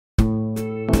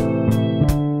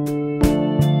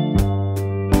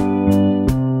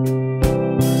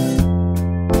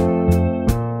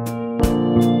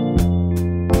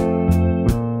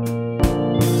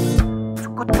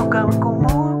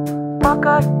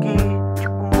lagi.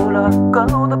 Kung wala ka,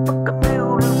 dapat kami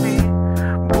ulabi.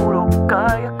 Puro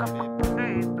kaya kapag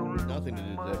nandito Nothing to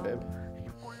do today, babe.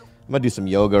 I'm gonna do some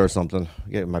yoga or something.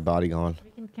 Get my body going.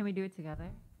 Can we do it together?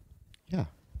 Yeah.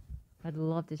 I'd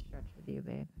love to stretch with you,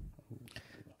 babe.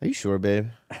 Are you sure, babe?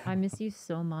 I miss you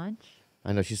so much.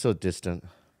 I know she's so distant.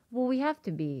 Well, we have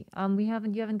to be. You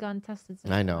haven't gotten tested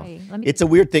since I know. Hawaii. It's a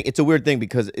weird thing. It's a weird thing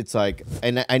because it's like,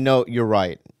 and I know you're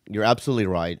right. You're absolutely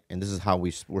right, and this is how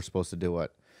we're supposed to do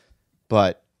it.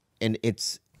 But and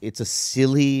it's a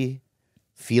silly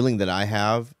feeling that I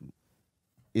have.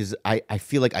 Is I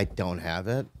feel like I don't have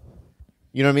it.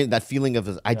 You know what I mean? That feeling of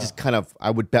I just kind of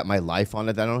I would bet my life on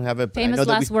it that I don't have it. But Famous I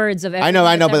know last words of I know,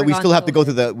 everyone but that's we ever still gone have to go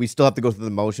COVID. through the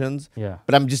motions. Yeah.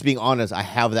 But I'm just being honest. I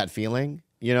have that feeling,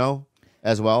 you know,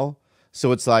 as well.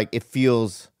 So it's like it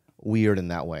feels weird in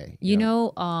that way. You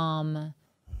know,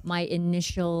 my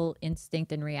initial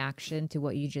instinct and reaction to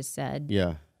what you just said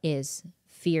Yeah. is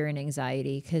fear and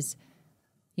anxiety. Because,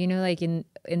 you know, like in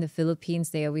the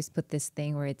Philippines, they always put this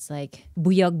thing where it's like,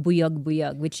 buyag, buyag,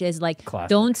 buyag, which is like, Classic.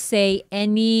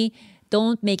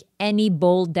 don't make any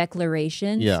bold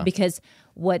declarations. Yeah. Because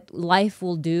what life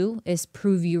will do is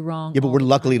prove you wrong. Yeah, but all we're the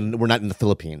luckily time. we're not in the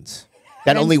Philippines.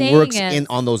 That What I'm only saying works is-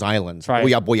 on those islands. Right.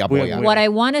 Boya, boya, Boya, boya. boya. What I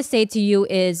want to say to you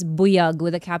is buyag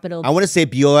with a capital I want to say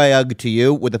bioyag to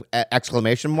you with an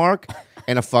exclamation mark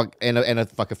and a fuck and a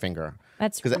fuck a finger.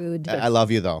 That's 'Cause rude. I love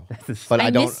you though, but I I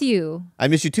don't. miss you. I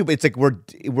miss you too. But it's like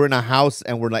we're in a house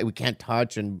and we're like we can't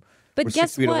touch and. But we're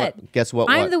guess 6 feet away. what? Guess what?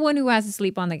 I'm what? the one who has to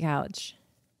sleep on the couch.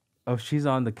 Oh, she's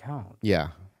on the couch. Yeah.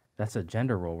 That's a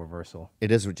gender role reversal.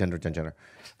 It is gender.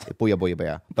 Boya, boya,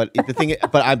 boya. But the thing,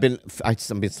 but I've been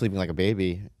sleeping like a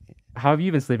baby. How have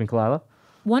you been sleeping, Khalyla?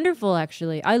 Wonderful,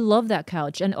 actually. I love that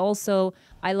couch. And also,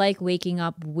 I like waking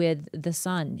up with the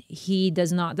sun. He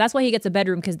does not. That's why he gets a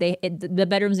bedroom, because the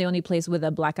bedroom's the only place with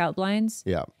a blackout blinds.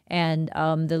 Yeah. And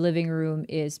the living room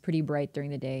is pretty bright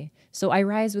during the day. So I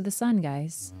rise with the sun,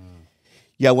 guys.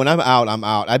 Yeah, when I'm out, I'm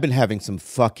out. I've been having some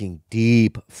fucking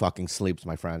deep fucking sleeps,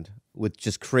 my friend, with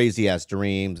just crazy ass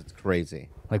dreams. It's crazy.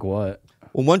 Like what?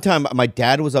 Well, one time my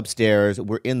dad was upstairs.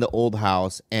 We're in the old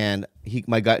house, and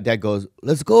dad goes,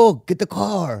 "Let's go get the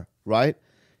car," right?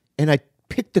 And I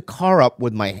picked the car up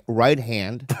with my right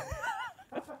hand.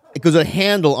 It goes a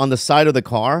handle on the side of the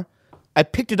car. I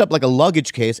picked it up like a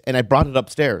luggage case, and I brought it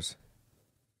upstairs.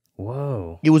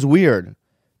 Whoa. It was weird.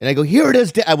 And I go, "Here it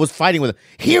is." I was fighting with him.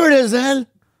 "Here it is, then."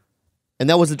 And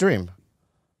that was the dream.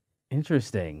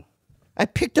 Interesting. I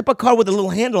picked up a car with a little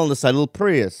handle on the side, a little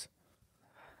Prius.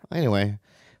 Anyway,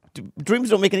 dreams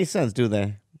don't make any sense, do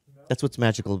they? That's what's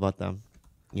magical about them,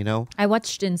 you know? I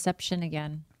watched Inception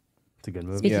again. It's a good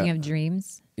movie. Speaking Yeah. of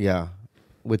dreams. Yeah,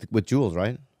 with Jules,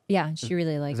 right? Yeah, she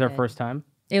really liked Is that it. her first time?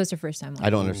 It was her first time. I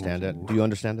don't understand it. Do you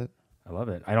understand it? I love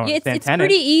it. I don't It's understand Tenet.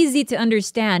 pretty easy to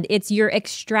understand. It's you're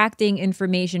extracting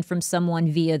information from someone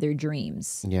via their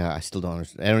dreams. Yeah, I still don't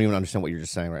understand. I don't even understand what you're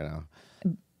just saying right now.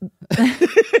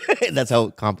 That's how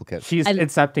complicated. She's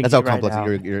incepting That's how you right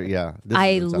complicated. now. Yeah. This I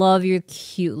is incepting. love your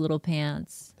cute little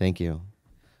pants. Thank you.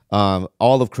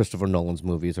 All of Christopher Nolan's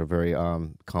movies are very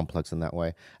complex in that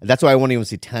way. That's why I won't even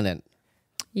see Tenet.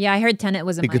 Yeah, I heard Tenet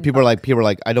was a Because mind people fuck. are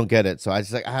like, I don't get it. So I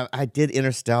just like, I did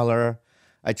Interstellar.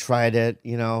 I tried it,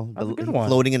 you know, That's a good one.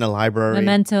 floating in a library,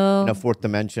 Memento. in a fourth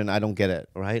dimension. I don't get it,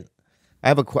 right? I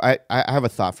have a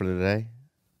thought for today.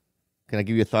 Can I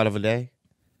give you a thought of a day?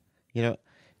 You know,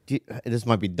 this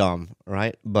might be dumb,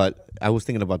 right? But I was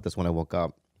thinking about this when I woke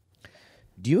up.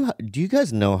 Do you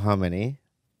guys know how many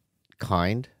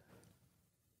kind,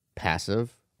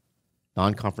 passive,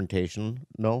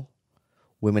 non-confrontational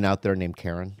women out there named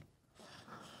Karen?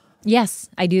 Yes,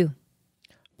 I do.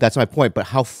 That's my point. But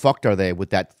how fucked are they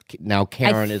with that? Now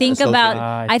Karen I is think about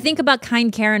associated- I think about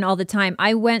kind Karen all the time.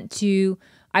 I went to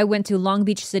Long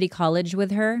Beach City College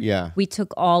with her. Yeah. We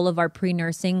took all of our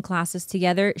pre-nursing classes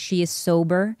together. She is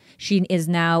sober. She is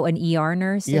now an ER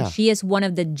nurse. And Yeah. she is one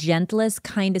of the gentlest,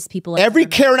 kindest people I've Every ever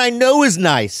met. Karen I know is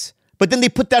nice, but then they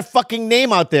put that fucking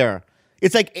name out there.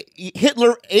 It's like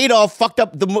Hitler, Adolf fucked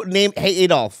up the name. Hey,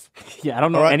 Adolf. Yeah, I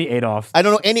don't know All right. any Adolfs. I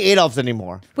don't know any Adolfs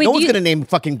anymore. Wait, no do one's you- gonna name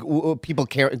fucking people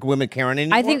women Karen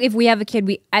anymore. I think if we have a kid,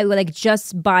 I would like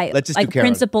just by Let's just like do Karen.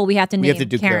 principle we have to we name have to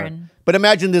do Karen. But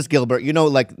imagine this, Gilbert. You know,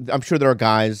 like I'm sure there are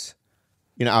guys,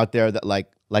 you know, out there that like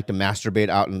to masturbate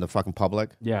out in the fucking public,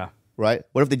 Yeah. right?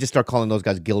 What if they just start calling those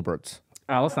guys Gilberts?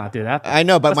 Let's not do that. I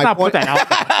know, but Let's my not point. put that out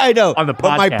there. I know, on the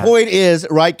but my podcast. point is,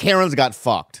 right? Karen's got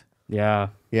fucked. Yeah.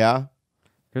 Yeah.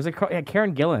 There's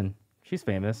Karen Gillan. She's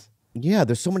famous. Yeah,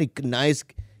 there's so many nice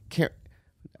Karen.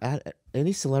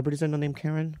 Any celebrities I know named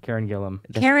Karen? Karen Gillan.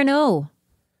 Karen O.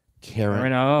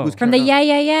 Karen. O. Who's From the Yeah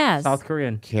Yeah Yeahs. South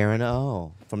Korean. Karen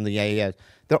O. From the Yeah Yeah Yeahs.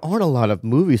 There aren't a lot of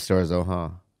movie stars though, huh?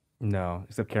 No,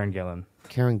 except Karen Gillan.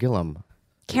 Karen Gillan.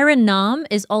 Karen Nam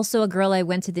is also a girl I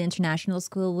went to the international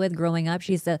school with growing up.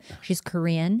 She's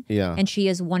Korean. Yeah. And she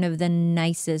is one of the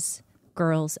nicest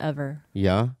girls ever.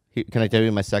 Yeah. Can I tell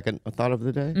you my second thought of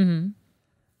the day? Mm-hmm.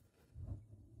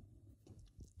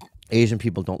 Asian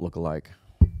people don't look alike.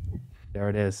 There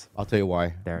it is. I'll tell you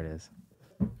why. There it is.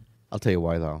 I'll tell you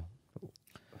why though.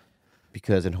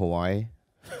 Because in Hawaii,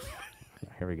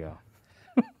 Here we go.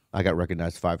 I got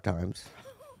recognized 5 times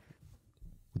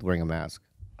with wearing a mask.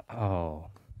 Oh.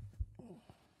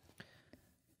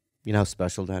 You know how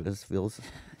special that feels?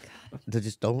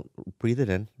 Just don't breathe it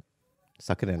in.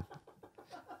 Suck it in.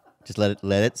 Just let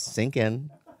it sink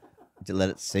in. Just let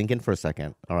it sink in for a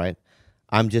second. All right.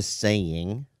 I'm just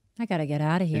saying. I gotta get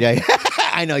out of here. Yeah,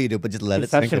 I know you do, but just let it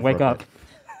sink Perception, in. wake for a up. bit.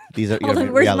 These are. Hold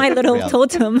on, where's my little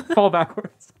totem? Fall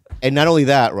backwards. And not only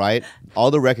that, right? All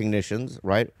the recognitions,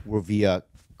 right, were via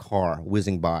car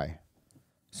whizzing by.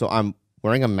 So I'm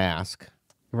wearing a mask.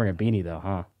 You're wearing a beanie, though,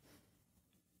 huh?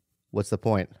 What's the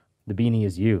point? The beanie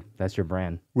is you. That's your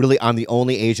brand. Really, I'm the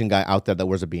only Asian guy out there that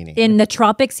wears a beanie. In the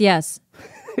tropics, yes.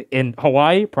 In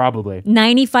Hawaii, probably.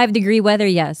 95-degree weather,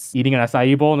 yes. Eating an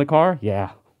acai bowl in the car?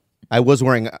 Yeah. I was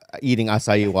eating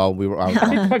acai while we were out.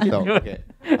 So, okay.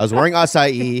 I was wearing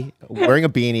acai, wearing a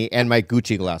beanie, and my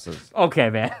Gucci glasses. Okay,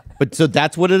 man. But so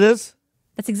that's what it is?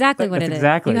 That's exactly what That's it is.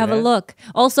 exactly You have a it. look.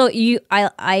 Also,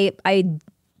 I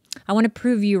want to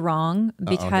prove you wrong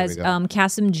because here we go.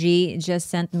 Kasim G just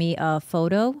sent me a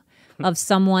photo of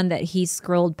someone that he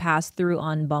scrolled past through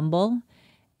on Bumble,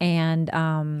 and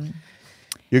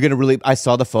You're going to really, I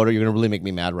saw the photo. You're going to really make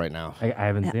me mad right now. I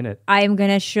haven't seen it. I am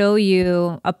gonna show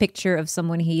you a picture of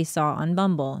someone he saw on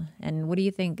Bumble. And what do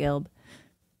you think, Gilb?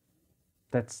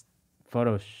 That's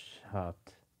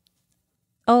photoshopped.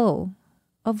 Oh,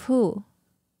 of who?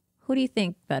 Who do you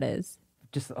think that is?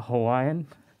 Just a Hawaiian?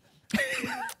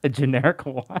 A generic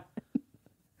Hawaiian?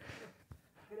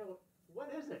 What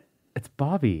is it? It's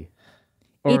Bobby.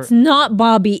 Or It's not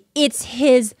Bobby. It's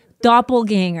his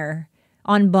doppelganger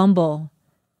on Bumble.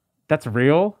 that's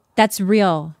real? That's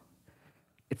real.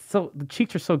 It's so the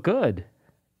cheeks are so good.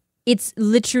 It's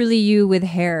literally you with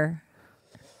hair.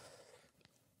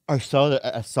 I saw it.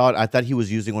 I thought he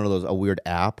was using one of those, a weird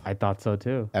app I thought so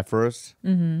too. at 1st.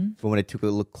 Mm-hmm. But when I took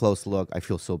a close look, I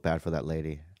feel so bad for that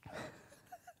lady.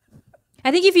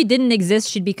 I think if you didn't exist,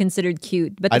 she'd be considered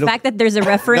cute. But I the don't- fact that there's a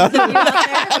reference to you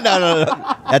out there, No.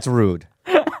 That's rude.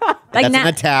 like That's now, an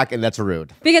attack, and that's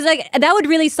rude. because like that would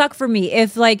really suck for me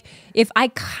if I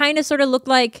kind of sort of look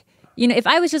like, you know, if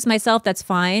I was just myself, that's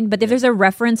fine. But if there's a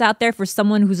reference out there for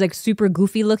someone who's like super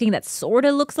goofy looking that sort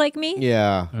of looks like me,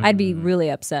 Yeah. I'd be really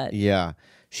upset. Yeah.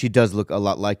 She does look a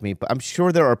lot like me, but I'm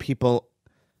sure there are people.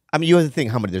 I mean, you have to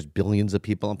think how many, there's billions of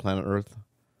people on planet Earth.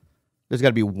 There's got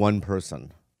to be one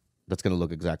person that's going to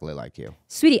look exactly like you.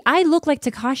 Sweetie, I look like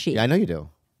Takashi. Yeah, I know you do.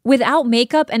 Without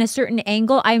makeup and a certain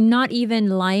angle, I'm not even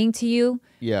lying to you.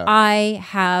 Yeah. I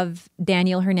have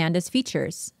Daniel Hernandez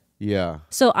features. Yeah.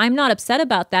 So I'm not upset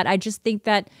about that. I just think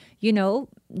that, you know,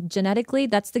 genetically,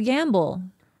 that's the gamble.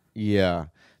 Yeah.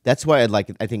 That's why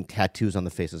I think tattoos on the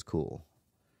face is cool.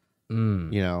 You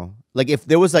know, like if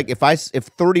there was like, if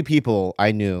 30 people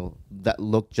I knew that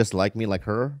looked just like me, like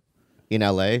her in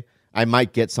LA, I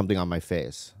might get something on my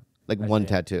face, like one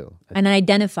tattoo. An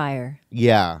identifier.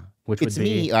 Yeah. Which would it's be?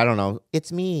 me. I don't know.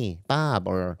 It's me, Bob,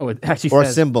 or Oh, it actually or a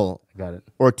says. symbol, Got it.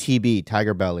 or TB,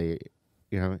 TigerBelly.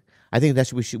 You know, I think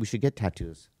we should get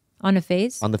tattoos On a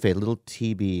face? on the face, little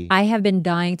TB I have been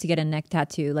dying to get a neck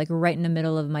tattoo, like right in the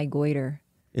middle of my goiter.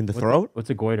 in the throat. What's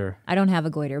a goiter? I don't have a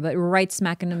goiter, but right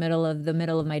smack in the middle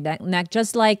of my neck,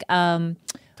 just like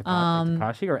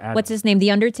Takashi or Adam? what's his name,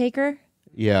 The Undertaker.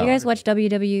 Yeah. You guys watch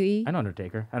WWE? I know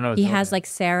Undertaker. I know. He has like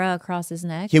Sarah across his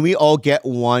neck. Can we all get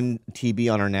one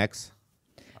TB on our necks?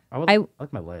 I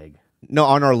like my leg. No,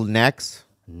 on our necks.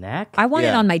 Neck? I want it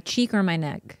Yeah. on my cheek or my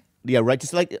neck. Yeah, right.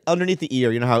 Just like underneath the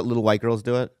ear. You know how little white girls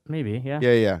do it? Maybe. Yeah.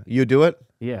 Yeah. You do it?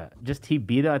 Yeah. Just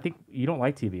TB though. I think you don't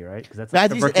like TB, right? Because that's I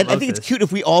like think it's tuberculosis. cute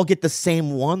if we all get the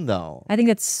same one, though. I think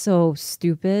that's so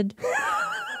stupid.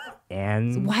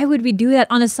 And Why would we do that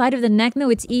on the side of the neck? No,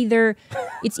 it's either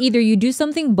you do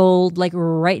something bold, like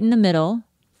right in the middle,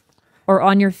 or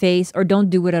on your face, or don't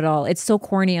do it at all. It's so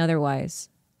corny otherwise.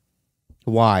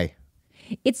 Why?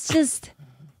 It's just,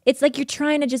 it's like you're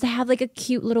trying to just have like a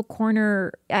cute little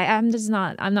corner. I'm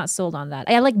not sold on that.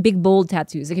 I like big bold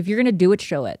tattoos. Like if you're gonna do it,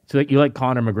 show it. so like, you like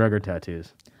Conor McGregor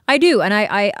tattoos? I do, and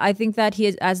I think that he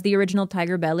is, as the original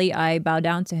TigerBelly, I bow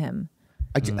down to him.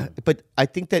 But I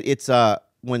think that it's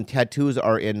when tattoos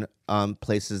are in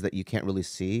places that you can't really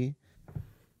see,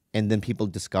 and then people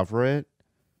discover it.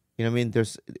 You know what I mean?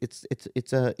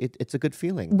 It's a good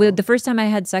feeling. With the first time I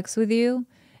had sex with you,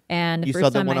 and the You first saw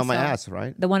the time one I on my saw ass,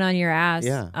 right? the one on your ass.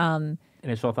 Yeah.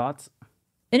 Initial thoughts?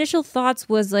 Initial thoughts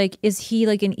was like, is he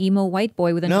like an emo white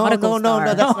boy with a nautical star?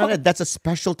 No. That's not it. That's a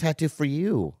special tattoo for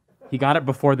you. He got it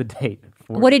before the date.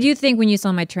 What did you think when you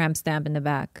saw my tramp stamp in the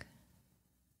back?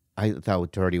 I thought it was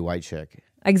dirty white chick.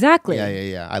 Exactly.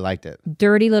 Yeah. I liked it.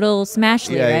 Dirty little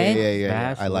Smashley, right?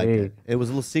 Yeah. I liked Smashley. it. It was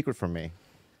a little secret from me.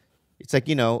 It's like,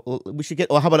 we should get.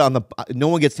 Well, how about on the? No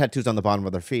one gets tattoos on the bottom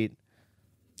of their feet.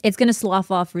 It's gonna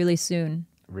slough off really soon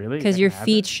Really? because That your can happen?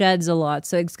 feet sheds a lot,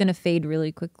 so it's gonna fade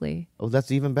really quickly. Oh, that's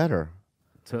even better.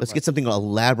 So, Let's like, get something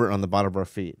elaborate on the bottom of our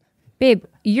feet. Babe,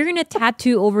 you're gonna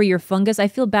tattoo over your fungus. I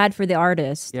feel bad for the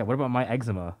artist. Yeah, what about my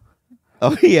eczema?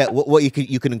 Oh yeah. Well, you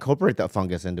can incorporate that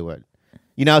fungus into it.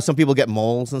 You know how some people get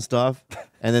moles and stuff,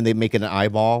 and then they make it an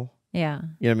eyeball. Yeah.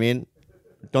 You know what I mean?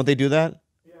 Don't they do that?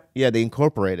 Yeah, they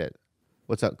incorporate it.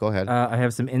 What's up? Go ahead. I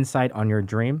have some insight on your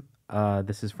dream.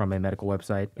 This is from a medical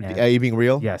website. and- Are you being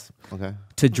real? Yes. Okay.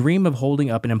 To dream of holding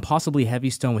up an impossibly heavy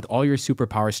stone with all your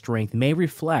superpower strength may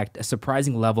reflect a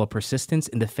surprising level of persistence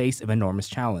in the face of enormous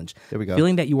challenge. There we go.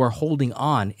 Feeling that you are holding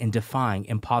on and defying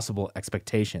impossible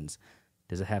expectations.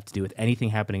 Does it have to do with anything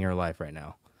happening in your life right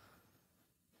now?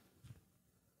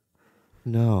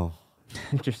 No,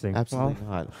 Interesting. absolutely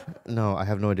not. No, I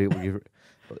have no idea what you.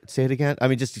 Say it again. I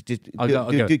mean, just I'll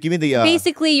go. give me the.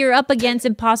 Basically, you're up against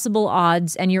impossible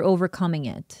odds and you're overcoming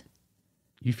it.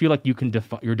 You feel like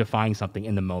you're defying something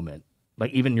in the moment,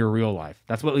 like even your real life.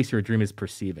 That's what at least your dream is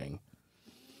perceiving.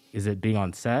 Is it being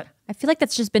on set? I feel like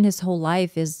that's just been his whole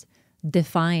life is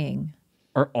defying.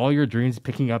 Are all your dreams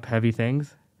picking up heavy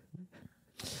things?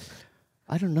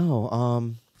 I don't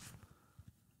know.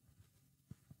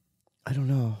 I don't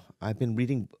know. I've been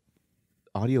reading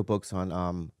audiobooks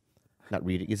on not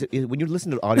reading. Is it when you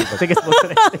listen to audiobooks? Take a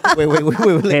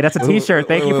look. wait. Hey, that's a T-shirt.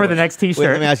 Thank you for the next Wait, let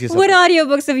T-shirt. me ask you What something.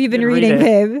 audiobooks have you been Read reading, it.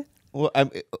 babe? Well,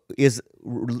 is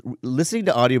listening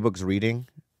to audiobooks reading,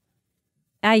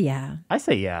 Yeah. I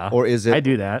say yeah. or is it? I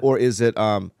do that. Or is it?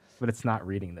 But it's not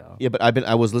reading though. Yeah, but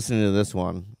I was listening to this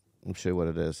one. I'll show you what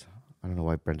it is. I don't know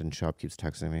why Brendan Schaub keeps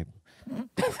texting me.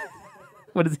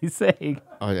 What is he saying?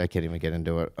 Oh, I can't even get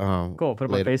into it. Cool, put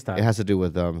it on later. FaceTime. It has to do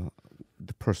with the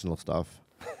personal stuff.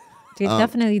 Dude,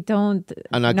 definitely don't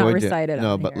I'm not not going recite to. it.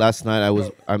 No, on but here. last night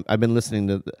I've been listening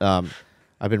to.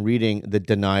 I've been reading The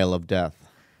Denial of Death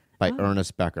by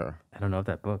Ernest Becker. I don't know if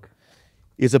that book.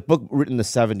 It's a book written in the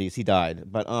 70s. He died,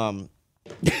 but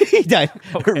he died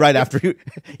right after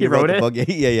he wrote the it? book.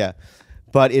 Yeah.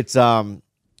 But it's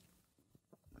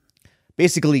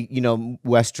basically,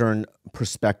 Western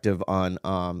perspective on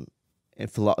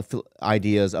and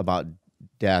ideas about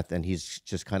death, and he's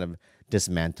just kind of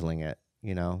dismantling it.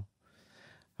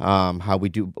 How we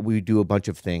do a bunch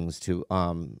of things to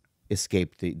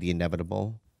escape the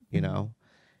inevitable.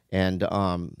 And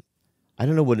I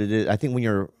don't know what it is. I think when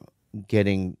you're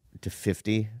getting to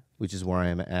 50, which is where I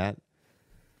am at,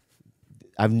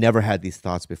 I've never had these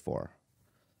thoughts before,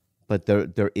 but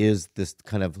there is this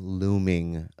kind of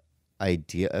looming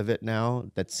idea of it now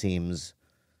that seems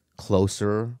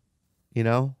closer,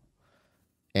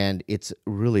 and it's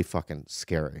really fucking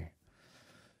scary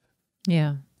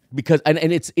Yeah. because and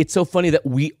it's so funny that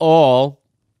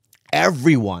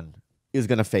everyone is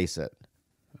gonna face it,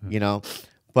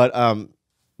 but I'm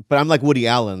like Woody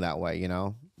Allen that way,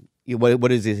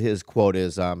 What is his quote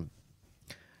is I'm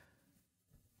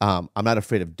not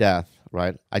afraid of death,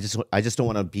 right? I just don't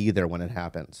want to be there when it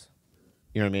happens.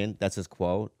 You know what I mean? That's his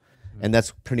quote. And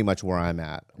that's pretty much where I'm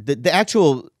at. The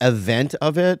actual event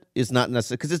of it is not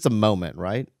necessary because it's a moment,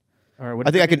 right? Or what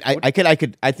I think I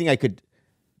I could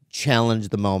challenge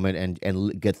the moment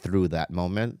and get through that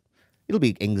moment. It'll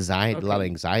be anxiety, a lot of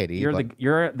anxiety.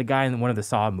 You're the guy in one of the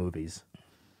Saw movies.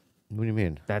 What do you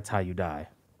mean? That's how you die.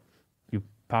 You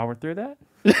power through that?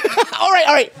 All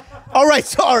right.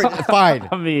 Sorry, fine.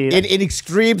 I mean- in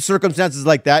extreme circumstances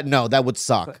like that, no, that would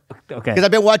suck. Okay. Because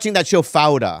I've been watching that show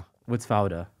Fauda. What's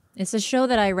Fauda? It's a show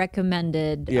that I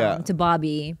recommended to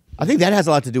Bobby. I think that has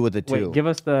a lot to do with it too. Wait, give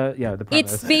us the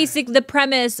premise. It's the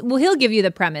premise. Well, he'll give you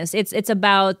the premise. It's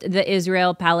about the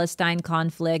Israel-Palestine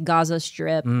conflict, Gaza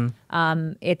Strip.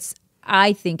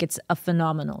 I think it's a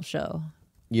phenomenal show.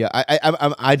 Yeah,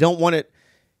 I don't want it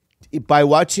by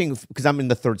watching because I'm in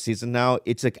the third season now.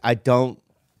 It's like I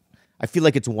feel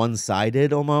like it's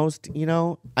one-sided almost.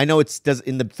 I know does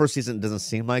in the first season it doesn't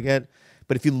seem like it,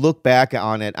 but if you look back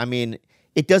on it, I mean,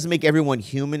 it does make everyone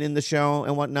human in the show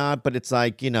and whatnot. But it's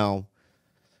like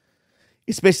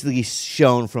it's basically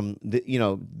shown from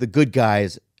the good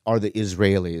guys are the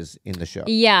Israelis in the show.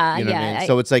 Yeah, You know what I mean?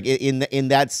 So it's like in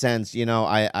that sense,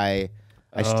 I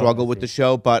struggle with the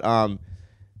show, but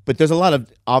there's a lot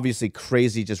of obviously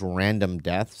crazy, just random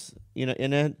deaths, in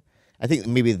it. I think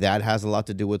maybe that has a lot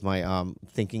to do with my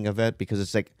thinking of it, because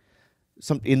it's like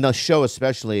in the show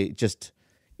especially, just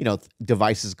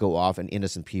devices go off and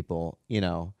innocent people,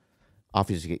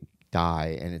 obviously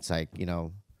die, and it's like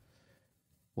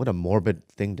what a morbid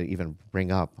thing to even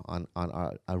bring up on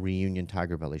a reunion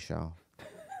TigerBelly show.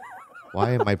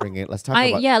 Why am I bringing it? Let's talk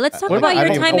about. Yeah, let's talk I about don't your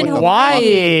even time know in what the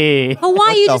Hawaii.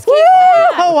 Hawaii, you the just came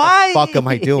back. Hawaii. What the fuck am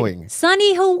I doing?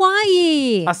 Sunny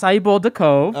Hawaii. Acai bowl de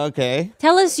cove. Okay,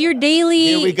 Tell us your daily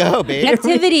here we go, babe.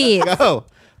 activities. Go,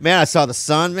 man! I saw the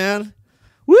sun, man.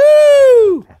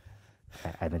 Woo!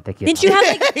 I've been thinking. Didn't you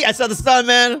have like? I saw the sun,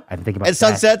 man. I've been thinking about And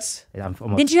sunsets. I'm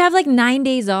almost, Didn't you have like 9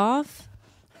 days off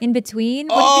in between?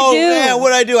 What Oh did you do? man, what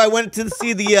did I do? I went to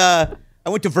see the. I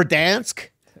went to Verdansk.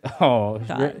 Oh,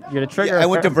 you're the trigger. I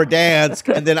went to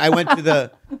Verdansk, and then I went to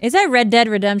the. Is that Red Dead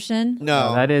Redemption?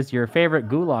 No. That is your favorite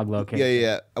gulag location.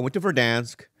 Yeah. I went to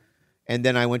Verdansk, and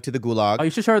then I went to the Gulag. Oh,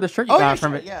 you should show her the shirt you Oh, got yeah,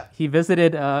 from sure, it. yeah. He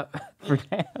visited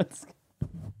Verdansk.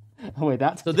 Oh wait,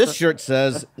 that's So this shirt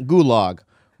says Gulag,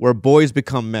 where boys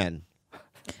become men.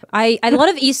 A lot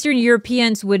of Eastern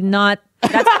Europeans would not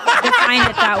define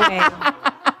it that way.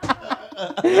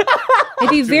 They'd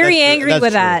be very angry That's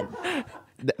with true. that.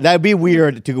 That'd be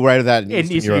weird to write that in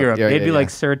Eastern Europe. Yeah, They'd yeah, be yeah. like,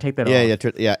 "Sir, take that Yeah, off."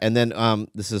 yeah. And then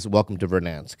this is Welcome to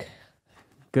Verdansk.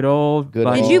 Good old. Good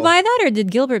buddy. Did you buy that or did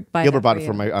Gilbert buy Gilbert that bought it you?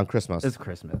 for my on Christmas. It's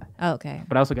Christmas, Oh, okay.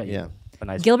 but I also got you Yeah. a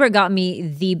nice. Gilbert got me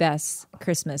the best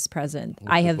Christmas present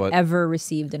I is have what? ever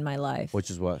received in my life.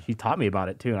 Which is what? He taught me about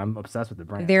it too, and I'm obsessed with the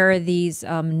brand. There are these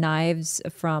knives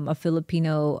from a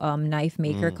Filipino knife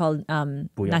maker called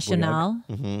Nacional,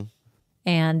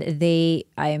 and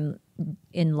I'm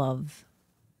in love.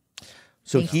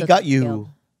 So Thanks he to got the you. deal.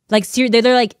 Like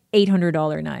they're like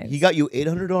 $800 knives. He got you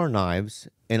 $800 knives,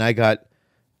 and I got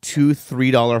two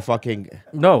 $3 fucking.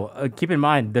 No, keep in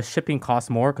mind the shipping costs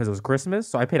more because it was Christmas,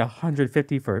 so I paid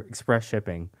 $150 for express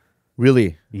shipping.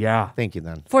 Really? Yeah, Thank you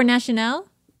then. For Nacional?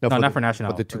 No, not for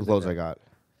National. But the two clothes I got.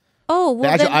 Oh, The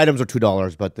well actual then, items are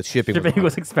 $2, but the shipping. shipping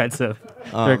was expensive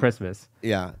during Christmas.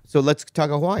 Yeah. So let's talk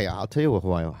Hawaii. I'll tell you what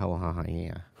how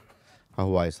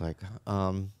Hawaii's like.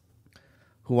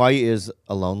 Hawaii is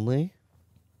a lonely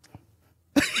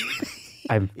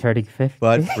I'm turning 50.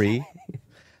 but free.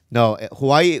 No,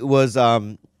 Hawaii was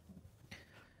it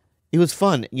was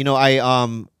fun. I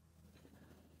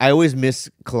always miss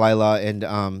Khalyla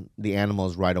and the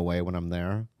animals right away when I'm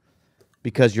there,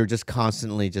 because you're just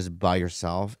constantly just by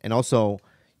yourself. And also,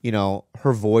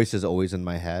 her voice is always in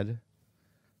my head,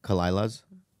 Khalyla's,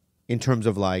 in terms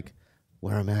of like,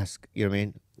 wear a mask. You know what I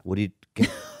mean? What do you get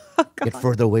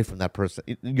further away from that person?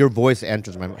 Your voice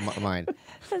enters my mind.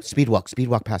 Speed walk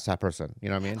past that person. You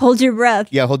know what I mean? hold your breath.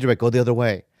 Yeah, hold your breath. Go the other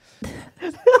way.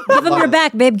 Give him your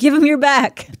back, babe. Give him your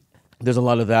back. There's a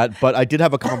lot of that, but I did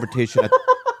have a confrontation.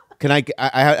 I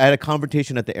had a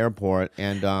confrontation at the airport,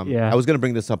 and Yeah. I was going to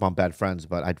bring this up on Bad Friends,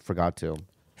 but I forgot to.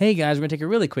 Hey guys, we're gonna take a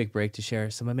really quick break to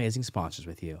share some amazing sponsors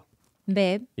with you.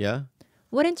 Babe, Yeah,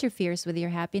 what interferes with your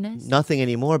happiness? nothing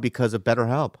anymore because of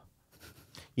BetterHelp.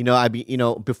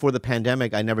 Before the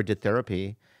pandemic, I never did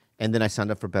therapy, and then I signed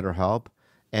up for BetterHelp,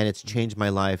 and it's changed my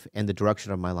life and the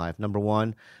direction of my life. Number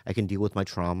one, I can deal with my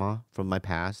trauma from my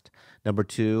past. Number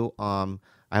two, I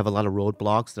have a lot of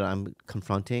roadblocks that I'm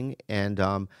confronting, and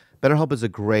BetterHelp is a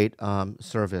great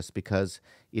service because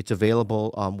it's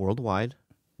available worldwide,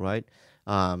 right?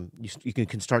 You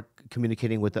can start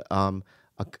communicating with a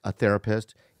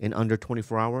therapist in under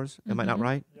 24 hours. Am I not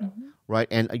right? Right,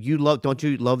 and don't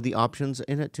you love the options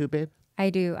in it too, babe? I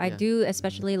do. I do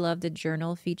especially love the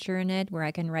journal feature in it where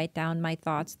I can write down my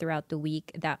thoughts throughout the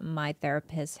week that my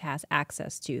therapist has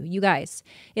access to. You guys,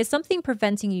 is something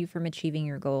preventing you from achieving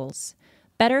your goals?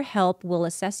 BetterHelp will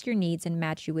assess your needs and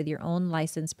match you with your own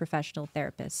licensed professional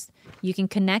therapist. You can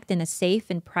connect in a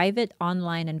safe and private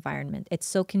online environment. It's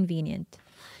so convenient.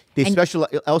 They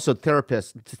specialize also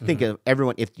therapists. Think of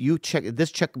everyone. If you check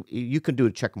this check, you can do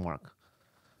a check mark.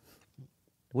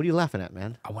 What are you laughing at,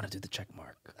 man? I want to do the check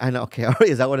mark. I know. Okay,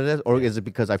 is that what it is, or is it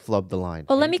because I flubbed the line?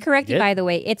 Well, let me correct you, Yeah. by the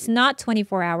way. It's not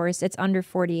 24 hours. It's under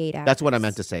 48 hours. That's what I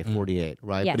meant to say. 48,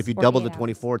 right? Yes, but if you double the 48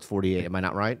 24, it's 48. Am I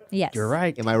not right? Yes. You're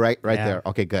right. Am I right? Right Yeah. there.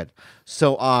 Okay, good.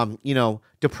 So,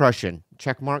 depression,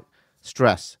 check mark,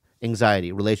 stress,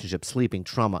 anxiety, relationships, sleeping,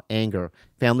 trauma, anger,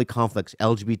 family conflicts,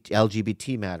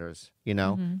 LGBT matters,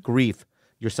 grief,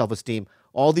 your self-esteem,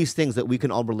 all these things that we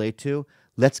can all relate to.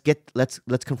 Let's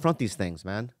confront these things,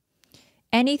 man.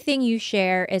 Anything you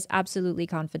share is absolutely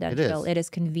confidential. is. It is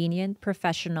convenient,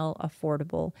 professional,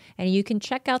 affordable, and you can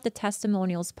check out the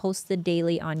testimonials posted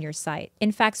daily on your site.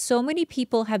 In fact, so many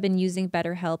people have been using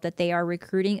BetterHelp that they are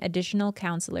recruiting additional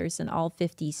counselors in all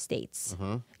 50 states.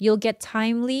 You'll get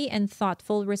timely and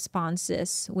thoughtful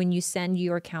responses when you send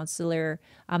your counselor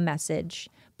a message.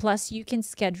 Plus, you can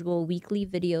schedule weekly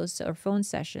videos or phone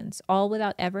sessions, all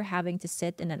without ever having to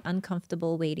sit in an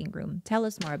uncomfortable waiting room. Tell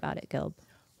us more about it, Gilb.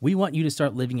 We want you to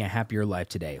start living a happier life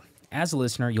today. As a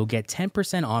listener, you'll get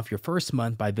 10% off your first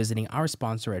month by visiting our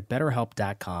sponsor at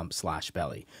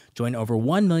betterhelp.com/belly. Join over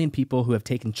 1 million people who have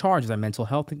taken charge of their mental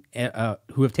health.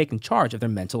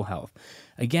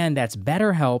 Again, that's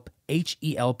BetterHelp,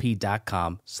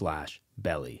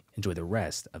 HELP.com/belly. Enjoy the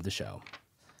rest of the show.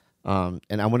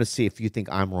 And I want to see if you think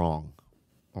I'm wrong.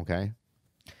 Okay.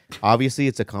 Obviously,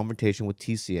 it's a confrontation with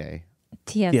TCA.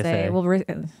 TSA. Well,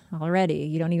 already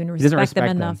you don't even He doesn't respect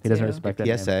them respect enough. He doesn't to. respect that.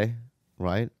 name. PSA,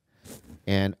 right?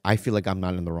 And I feel like I'm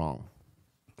not in the wrong.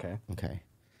 Okay. Okay.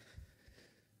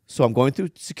 So I'm going through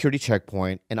security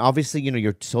checkpoint, and obviously,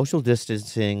 you're social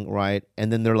distancing, right?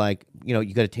 And then they're like, you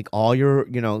got to take all your,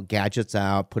 gadgets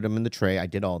out, put them in the tray. I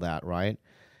did all that, right?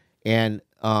 And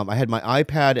I had my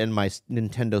iPad and my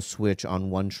Nintendo Switch on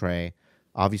one tray.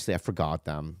 Obviously, I forgot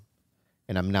them,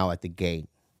 and I'm now at the gate.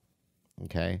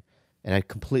 Okay. And I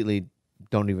completely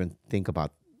don't even think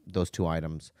about those two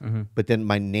items. But then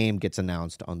my name gets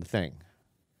announced on the thing.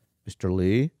 Mr.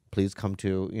 Lee, please come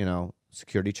to,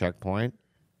 security checkpoint.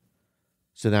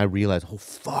 So then I realize, oh,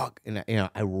 fuck. And,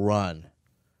 I run.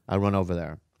 I run over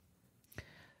there.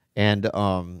 And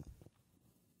I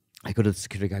go to the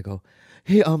security guy, I go,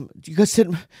 hey, you guys said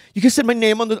my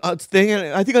name on the thing,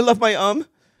 and I think I left my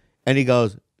And he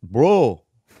goes, bro.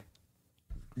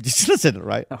 Just listen,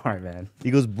 right? All right, man. He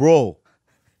goes, bro,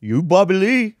 you Bobby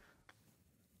Lee?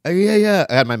 Yeah.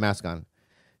 I had my mask on.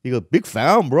 He goes, big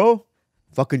fan, bro.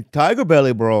 Fucking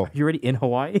TigerBelly, bro. You already in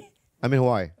Hawaii? I'm in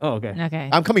Hawaii. Oh, okay. Okay.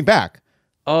 I'm coming back.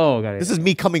 Oh, got it. This is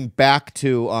me coming back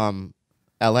to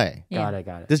LA. Got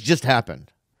it. This just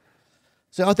happened.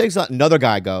 So I think another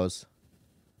guy goes,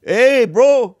 hey,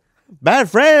 bro, bad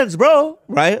friends, bro.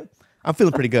 Right? I'm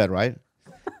feeling pretty good, right?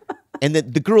 And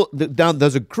then the girl,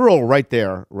 there's a girl right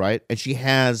there, right? And she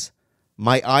has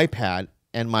my iPad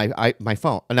and my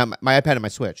phone, my iPad and my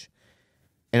Switch.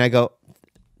 And I go,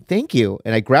 thank you.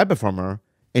 And I grab it from her,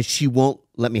 and she won't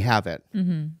let me have it.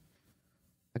 I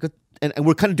go, and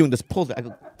we're kind of doing this pull. I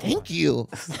go, thank you.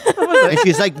 And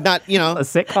she's like, not, A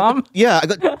sitcom? yeah. I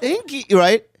go, thank you,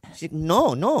 right? She's like,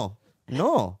 no.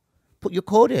 Put your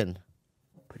code in.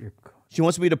 She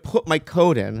wants me to put my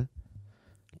code in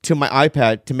to my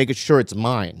iPad to make it sure it's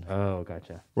mine. Oh,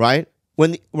 gotcha. Right?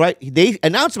 They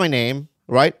announced my name,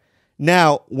 right?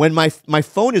 Now, when my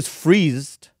phone is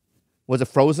freezed, was it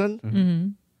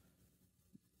frozen?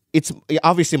 It's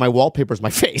obviously my wallpaper is my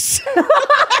face.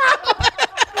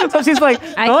 So she's like,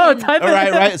 I oh, can- type it.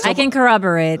 right. So I can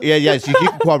corroborate. yeah, you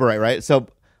can corroborate, right? So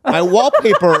my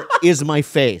wallpaper is my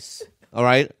face. All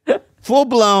right, full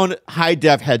blown high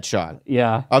def headshot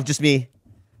Yeah. of just me.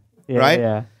 Yeah. Right?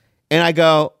 Yeah. And I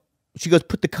go, she goes,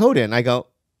 put the code in. I go,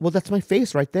 well, that's my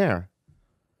face right there.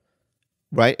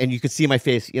 Right? And you can see my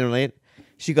face, right?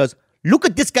 She goes, look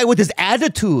at this guy with his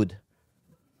attitude.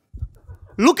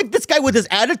 Look at this guy with his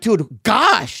attitude.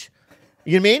 Gosh.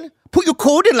 You know what I mean? Put your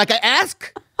code in like I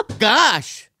ask.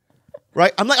 Gosh.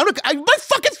 Right? I'm like, my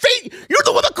fucking face. You're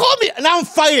the one that called me. And now I'm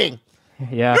fighting.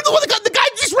 Yeah. You're the one that got the guy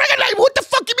just recognized. What the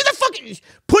fuck? Give me the fucking.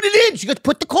 Put it in. She goes,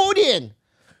 put the code in.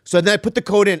 So then I put the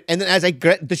code in, and then as I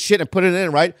get the shit, I put it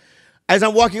in, right? As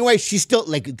I'm walking away, she's still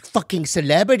like fucking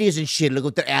celebrities and shit, look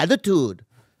at their attitude.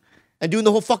 And doing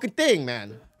the whole fucking thing,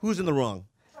 man. Who's in the wrong?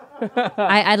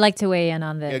 I'd like to weigh in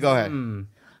on this. Yeah, go ahead.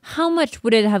 How much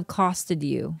would it have costed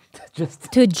you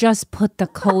to just put the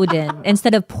code in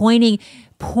instead of pointing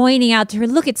out to her,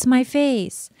 look, it's my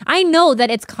face? I know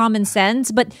that it's common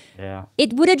sense, but Yeah.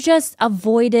 it would have just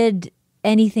avoided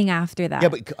anything after that. Yeah,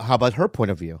 but how about her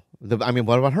point of view?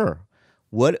 What about her?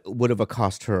 What would have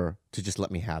cost her to just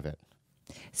let me have it?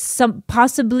 Some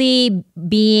possibly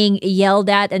being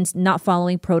yelled at and not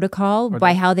following protocol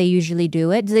by how they usually do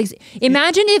it.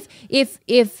 Imagine if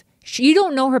you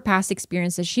don't know her past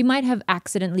experiences, she might have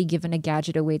accidentally given a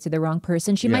gadget away to the wrong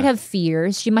person. She might have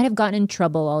fears. She might have gotten in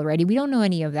trouble already. We don't know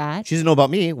any of that. She doesn't know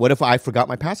about me. What if I forgot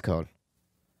my passcode?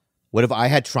 What if I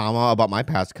had trauma about my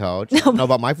passcode? She doesn't know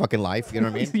about my fucking life. You know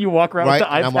what I mean? You walk around right? with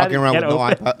the iPad. And I'm walking around with and no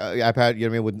can't open. iPad, you know what I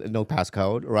mean, with no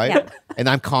passcode, right? Yeah. And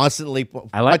I'm constantly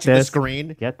I like touching the this.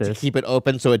 screen Get to this. keep it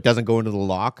open so it doesn't go into the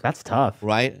lock, That's tough.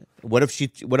 right? What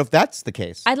if that's the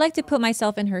case? I'd like to put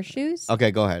myself in her shoes.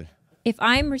 Okay, go ahead. if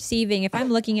I'm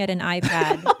looking at an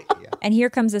iPad and here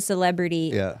comes a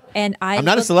celebrity, and I'm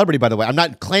not a celebrity, by the way. I'm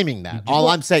not claiming that. All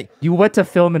I'm saying, You went to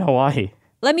film in Hawaii.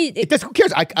 who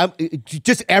cares?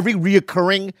 Just every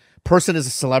reoccurring person is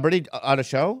a celebrity on a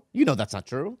show. You know that's not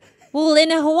true. well,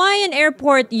 in a Hawaiian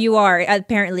airport, you are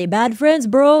apparently bad friends,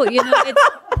 bro. You know,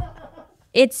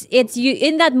 it's you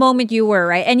in that moment you were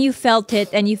right, and you felt it,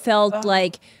 and you felt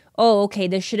like, oh, okay,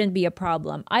 this shouldn't be a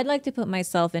problem. I'd like to put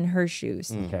myself in her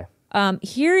shoes. Okay.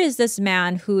 Here is this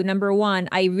man who, number one,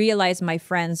 I realize my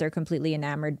friends are completely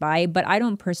enamored by, but I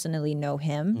don't personally know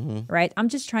him, right? I'm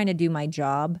just trying to do my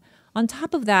job. On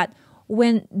top of that,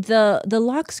 when the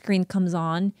lock screen comes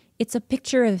on, it's a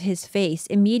picture of his face.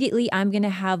 Immediately, I'm going to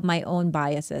have my own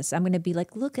biases. I'm going to be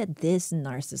like, look at this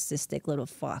narcissistic little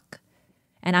fuck.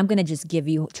 And I'm going to just give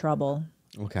you trouble.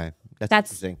 Okay. That's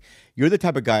interesting. You're the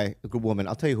type of guy, a good woman.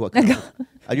 I'll tell you who.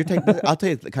 I'll tell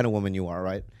you the kind of woman you are,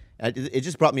 right? It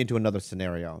just brought me into another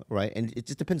scenario, right? And it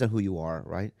just depends on who you are,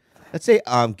 right? Let's say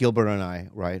Gilbert and I,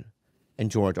 right, and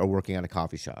George are working at a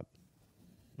coffee shop.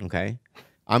 Okay,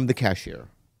 I'm the cashier,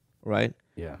 right?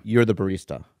 Yeah. You're the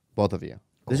barista, both of you.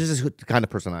 Cool. This is the kind of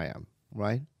person I am,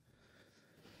 right?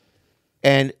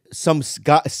 And some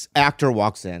actor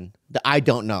walks in that I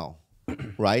don't know,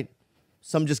 right?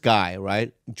 Some just guy,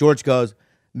 right? George goes,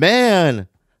 man,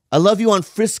 I love you on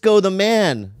Frisco the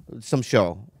Man, some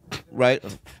show, right?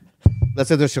 Let's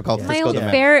say there's a show called My Frisco old the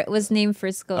Man. ferret was named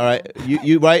Frisco. All right,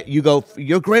 you right? You go,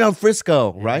 you're great on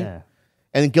Frisco, right? Yeah.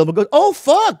 And then Gilbert goes, oh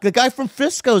fuck, the guy from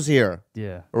Frisco's here,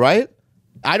 Yeah. right?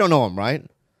 I don't know him, right?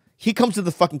 He comes to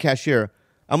the fucking cashier.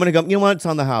 I'm gonna go, you know what? It's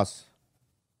on the house.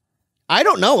 I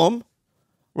don't know him,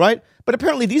 right? But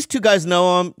apparently these two guys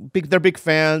know him. They're big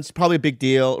fans. Probably a big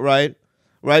deal, right?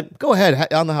 Right? Go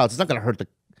ahead, on the house. It's not gonna hurt the,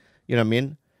 you know what I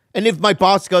mean? And if my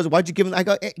boss goes, why'd you give him? I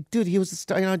go, hey, dude, he was a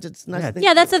star. You know, it's nice.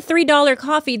 Yeah, that's a $3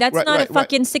 coffee. That's Right, not right, a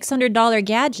fucking $600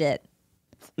 gadget.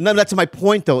 No, that's my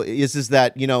point though. Is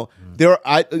that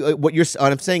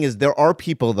what I'm saying is there are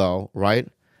people though, right,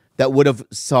 that would have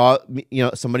saw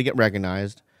somebody get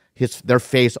recognized, their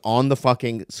face on the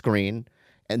fucking screen,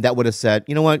 and that would have said,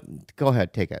 you know what, go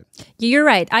ahead, take it. You're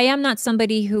right. I am not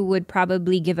somebody who would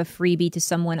probably give a freebie to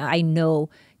someone I know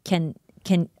can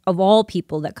of all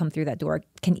people that come through that door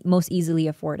can most easily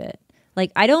afford it.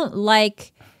 Like, I don't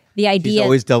like the idea. She's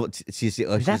always double.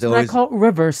 That's what I call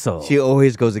reversal. She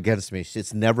always goes against me.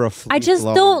 It's never a. I just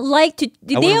don't like to.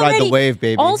 I want to ride the wave,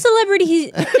 baby. All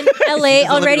celebrities in LA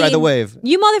already. Ride the wave.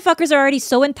 You motherfuckers are already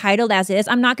so entitled as is.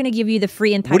 I'm not going to give you the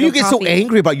free entitled. What do you get coffee. so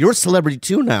angry about? You're a celebrity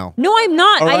too now. No, I'm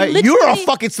not. All right? You're a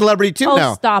fucking celebrity too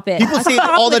now. Stop it. People say it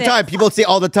all the time. People say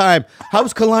all the time.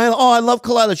 How's Khalyla? Oh, I love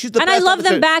Khalyla. She's the best. And I love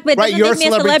them back, but it doesn't you're make me a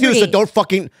too. celebrity. So don't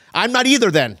fucking. I'm not either.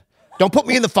 Then don't put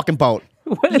me in the fucking boat.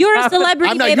 You're a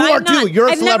celebrity, I'm not. babe. You I'm are not. too. You're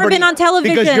a I've celebrity. never been on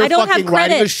television. Because you're I don't have fucking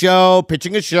writing a credit. show,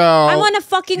 pitching a show. I'm on a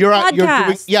fucking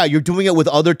podcast. You're doing it with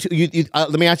other two.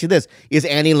 Let me ask you this: is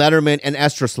Annie Letterman and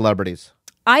Esther celebrities?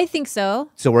 I think so.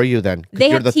 So where are you then? They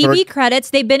You're have the TV third-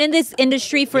 credits. They've been in this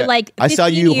industry for like 15 I saw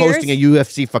you years. hosting a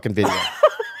UFC fucking video.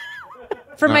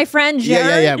 For my friend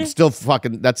Jared. Yeah. Still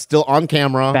fucking. That's still on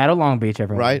camera. Battle Long Beach,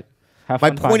 everyone. Right. Have My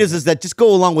fun point finding is that just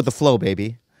go along with the flow,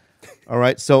 baby. All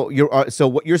right. So so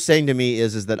what you're saying to me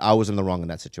is that I was in the wrong in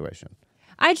that situation.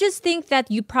 I just think that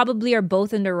you probably are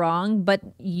both in the wrong, but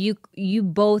you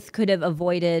both could have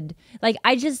avoided. Like,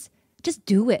 I just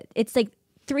do it. It's like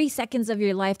 3 seconds of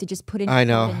your life to just put in. I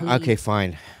know. and leave. Okay,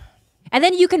 fine. And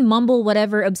then you can mumble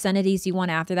whatever obscenities you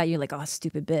want after that. You're like, oh,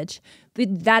 stupid bitch.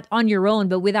 But that on your own,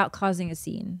 but without causing a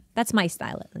scene. That's my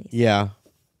style, at least. Yeah.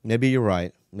 Maybe you're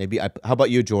right. How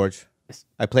about you, George?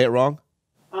 I play it wrong?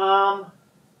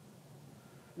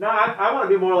 No, I want to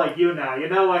be more like you now. You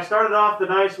know, I started off the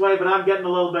nice way, but I'm getting a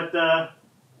little bit,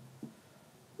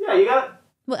 yeah, you got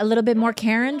A little bit more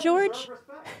Karen, George?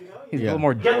 respect, you know? He's a Yeah. little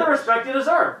more. Get the respect you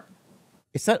deserve.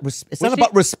 It's not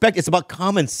about respect. It's about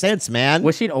common sense, man.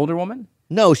 Was she an older woman?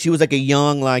 No, she was like a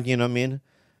young, like, you know what I mean?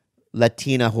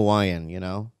 Latina Hawaiian, you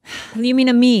know? You mean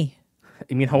a me?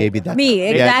 I mean, Maybe that's Me,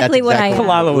 that's exactly what I am.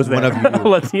 Khalyla was One there. of you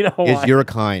Latina is Hawaiian. you're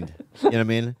kind. You know what I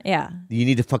mean? Yeah. You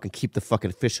need to fucking keep the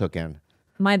fucking fish hook in.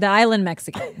 The island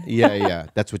Mexican. Yeah.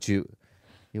 That's what you.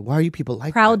 Why are you people like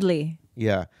that? Proudly.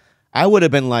 Yeah, I would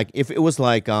have been like if it was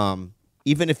like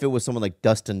even if it was someone like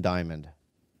Dustin Diamond.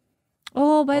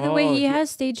 Oh, by the way, Oh, he yeah.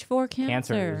 has stage 4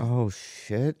 cancer. Oh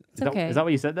shit! It's okay. Is that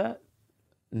what you said that?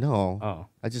 No. Oh.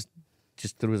 I just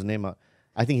threw his name out.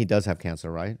 I think he does have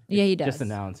cancer, right? Yeah, he does. Just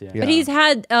announced, yeah. Yeah. But he's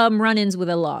had run-ins with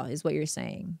the law, is what you're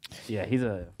saying. Yeah, he's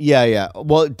a. Yeah.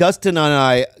 Well, Dustin and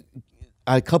I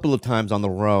a couple of times on the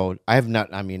road. I have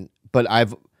not. I mean, but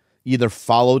I've either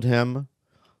followed him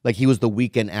Like he was the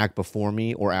weekend act before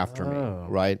me or after me, Oh.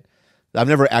 right? I've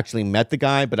never actually met the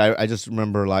guy, but I just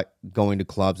remember like going to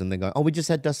clubs and they go, "Oh, we just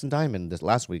had Dustin Diamond this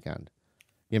last weekend."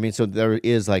 You know what I mean? So there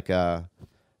is like a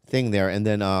thing there, and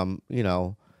then you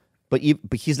know, but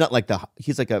he's not like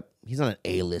he's not an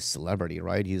A-list celebrity,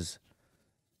 right? He's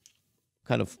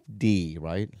kind of D,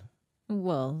 right?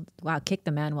 Well, wow, kick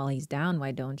the man while he's down.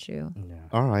 Why don't you?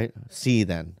 All right, C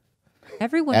then,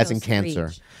 Everyone as knows in cancer.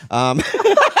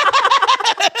 Screech.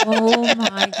 Oh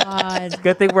my God.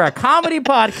 Good thing we're a comedy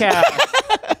podcast.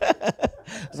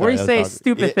 Where you I was say talking-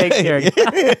 stupid things here,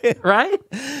 right?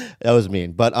 That was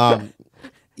mean, but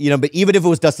you know, but even if it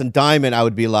was Dustin Diamond, I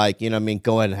would be like, you know what I mean,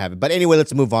 go ahead and have it. But anyway,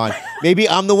 let's move on. Maybe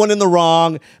I'm the one in the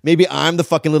wrong. Maybe I'm the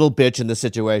fucking little bitch in this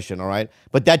situation, all right?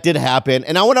 But that did happen,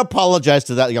 and I want to apologize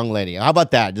to that young lady. How about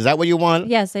that? Is that what you want?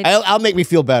 Yes, I'll make me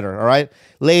feel better, all right?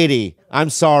 Lady, I'm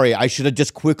sorry. I should have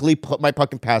just quickly put my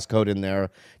fucking passcode in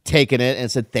there, taken it, and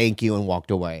said thank you and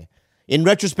walked away. In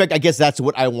retrospect, I guess that's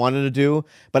what I wanted to do,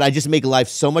 but I just make life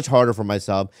so much harder for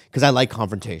myself because I like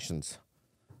confrontations.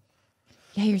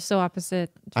 Yeah, you're so opposite.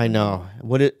 I know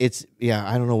it's. Yeah,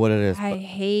 I don't know what it is. I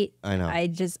hate. I know.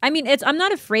 I mean, I'm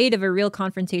not afraid of a real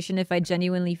confrontation if I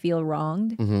genuinely feel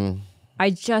wronged. Mm-hmm. I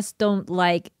just don't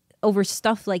like over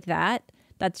stuff like that.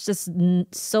 That's just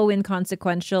so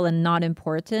inconsequential and not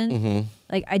important. Mm-hmm.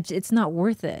 Like, it's not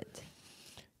worth it.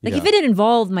 Like, if Yeah. it had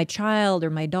involved my child or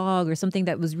my dog or something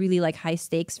that was really like high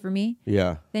stakes for me,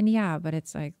 Yeah, then yeah. But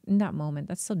it's like in that moment,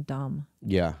 that's so dumb.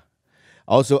 yeah.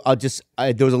 Also,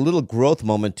 there was a little growth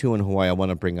moment too in Hawaii I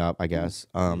want to bring up. I guess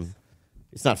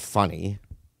it's not funny.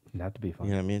 Not to be fun.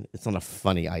 You know what I mean? It's not a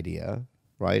funny idea,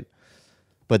 right?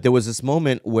 But there was this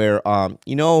moment where,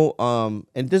 you know,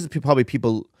 and this is probably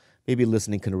people maybe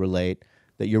listening can relate,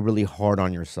 that you're really hard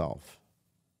on yourself,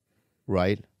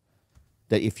 right?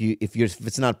 That if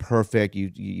it's not perfect,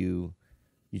 you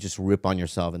just rip on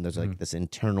yourself, and there's like this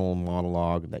internal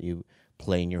monologue that you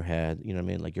play in your head. You know what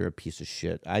I mean? Like you're a piece of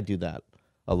shit. I do that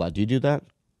a lot. Do you do that?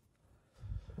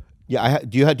 Yeah,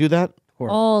 do you do that?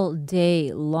 All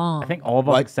day long. I think all of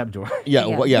us What? except George. Yeah,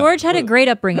 Yeah. well, yeah. George had a great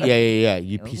upbringing. Yeah.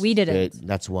 You piece We of didn't. shit.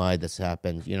 That's why this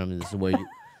happened. You know what I mean? This is where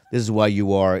this is why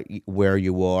you are where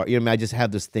you are. You know what I mean? I just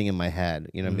have this thing in my head.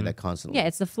 You know what I mean? That constantly Yeah,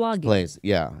 it's the flogging. plays.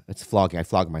 Yeah, it's flogging. I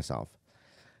flog myself.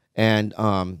 And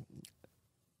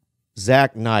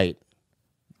Zach Knight,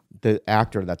 the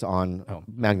actor that's on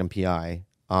Magnum PI,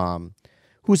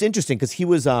 who's interesting because he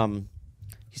was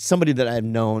he's somebody that I've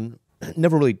known,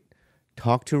 never really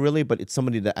talked to really, but it's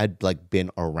somebody that I'd like been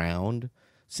around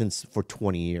for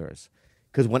 20 years.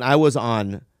 Because when I was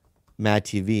on Mad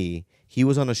TV, he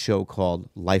was on a show called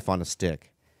Life on a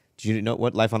Stick. Do you know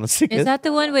what Life on a Stick is? Is that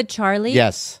the one with Charlie?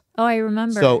 Yes. Oh, I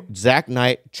remember. So Zach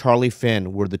Knight, Charlie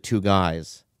Finn were the two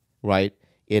guys, right,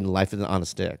 in Life on a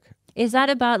Stick. Is that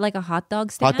about like a hot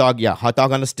dog stand? Hot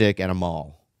dog on a stick and a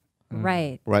mall,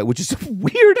 Right. right? Which is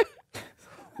weird.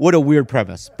 What a weird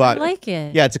premise, but I like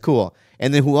it. yeah, it's cool.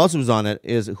 And then who else was on it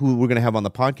is who we're gonna have on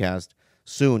the podcast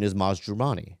soon is Maz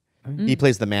Joumani. He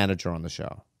plays the manager on the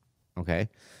show. Okay,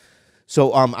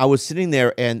 so I was sitting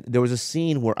there and there was a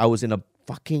scene where I was in a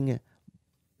fucking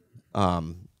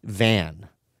van.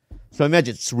 So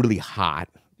imagine it's really hot.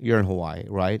 You're in Hawaii,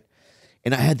 right?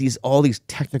 And I had all these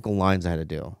technical lines I had to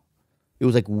do. It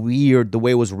was like weird the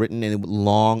way it was written, and it was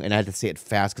long, and I had to say it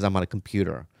fast because I'm on a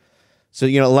computer. So,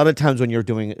 you know, a lot of times when you're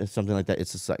doing something like that,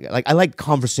 it's just like I like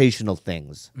conversational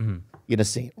things. You know,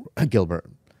 saying, Gilbert,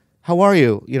 how are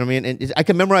you? You know what I mean? And I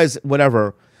can memorize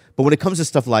whatever, but when it comes to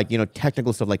stuff like, you know,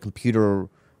 technical stuff like computer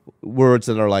words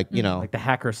that are like, you know, Like the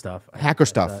hacker stuff. hacker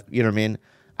stuff, you know what I mean?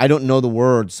 I don't know the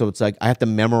words, so it's like I have to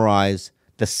memorize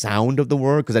the sound of the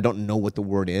word because I don't know what the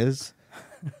word is.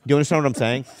 Do you understand what I'm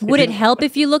saying? Would it help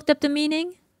if you looked up the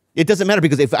meaning? It doesn't matter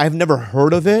because if I've never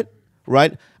heard of it,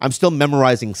 right, I'm still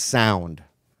memorizing sound,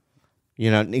 you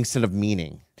know, instead of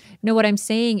meaning. No, what I'm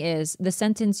saying is the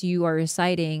sentence you are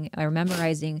reciting or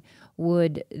memorizing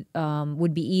would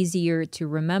be easier to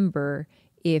remember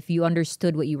if you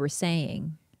understood what you were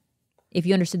saying. If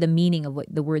you understood the meaning of what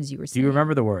the words you were Do saying. you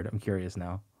remember the word? I'm curious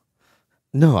now.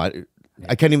 No,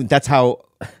 I can't even. That's how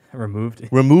Removed.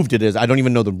 removed it is. I don't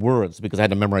even know the words because I had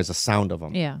to memorize the sound of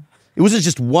them. Yeah. It wasn't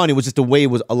just one. It was just the way it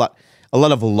was a lot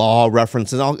of law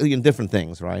references, all different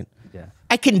things, right? Yeah.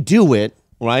 I can do it,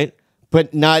 right?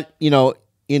 But not, you know,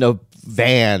 in a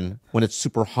van when it's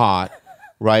super hot,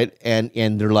 right? And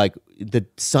they're like, the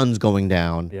sun's going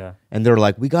down. Yeah. And they're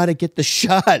like, we got to get the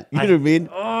shot. You know what I mean?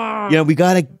 You know, we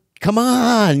got to, come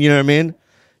on. You know what I mean?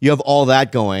 You have all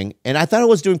that going. And I thought I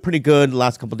was doing pretty good the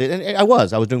last couple of days. And I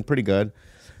was doing pretty good.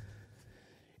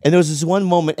 And there was this one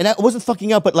moment, and I wasn't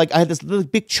fucking up, but like I had this little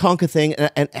big chunk of thing,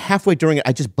 and halfway during it,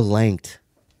 I just blanked.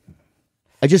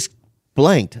 I just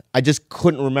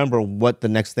couldn't remember what the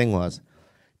next thing was.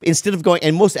 Instead of going,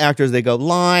 and most actors, they go,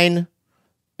 line,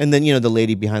 and then, the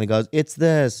lady behind it goes, it's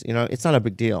this, it's not a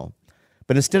big deal.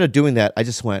 But instead of doing that, I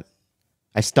just went,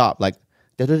 I stopped, like,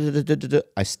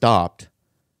 I stopped,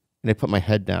 and I put my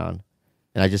head down,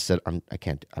 and I just said, I'm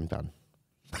done.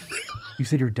 You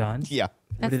said you're done? Yeah.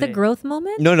 That's the growth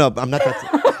moment? No, I'm not that.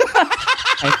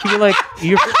 I feel like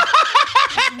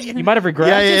you might have regressed.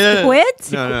 Yeah.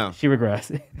 Quit? No. She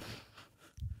regressed.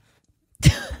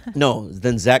 No,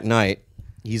 then Zach Knight,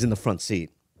 he's in the front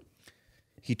seat.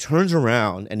 He turns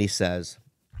around and he says,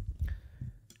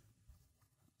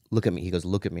 look at me. He goes,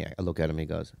 look at me. I look at him. He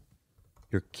goes,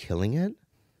 you're killing it.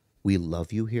 We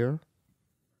love you here.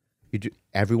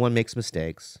 Everyone makes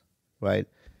mistakes, right?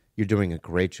 You're doing a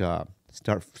great job.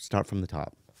 Start from the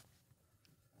top.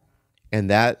 And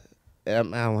that, I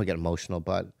don't want to get emotional,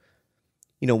 but,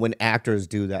 when actors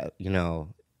do that,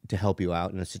 to help you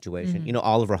out in a situation.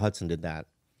 Oliver Hudson did that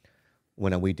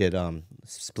when we did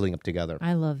Splitting Up Together.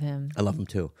 I love him. I love him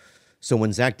too. So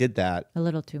when Zach did that. A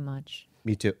little too much.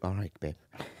 Me too. All right, babe.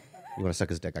 You want to suck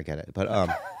his dick? I get it. But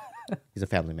he's a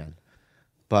family man.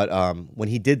 But when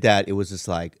he did that, it was just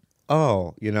like,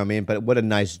 oh, you know what I mean? But what a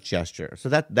nice gesture. So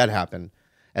that happened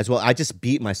as well. I just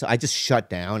beat myself. I just shut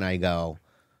down. I go,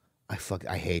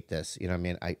 I hate this. You know what I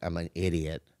mean? I'm an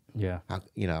idiot. Yeah.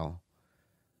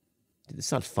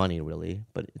 It's not funny, really,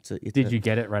 but Did you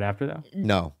get it right after though?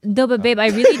 No. No, but babe, I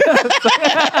really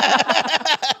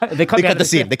They cut the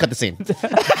scene. They cut the scene.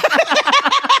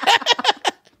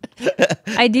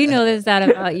 I do notice that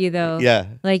about you though. Yeah.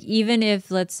 Like even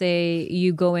if, let's say,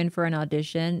 you go in for an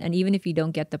audition and even if you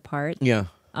don't get the part, Yeah.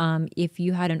 If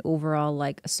you had an overall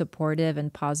like supportive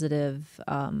and positive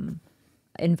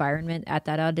environment at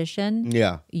that audition,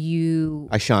 Yeah.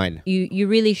 I shine. You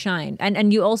really shine,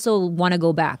 and you also want to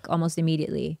go back almost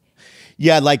immediately.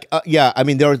 Yeah, like I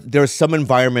mean, there are some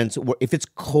environments where if it's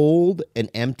cold and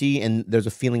empty and there's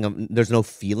a feeling of there's no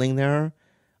feeling there,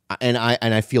 and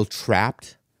I feel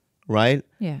trapped, right?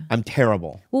 Yeah, I'm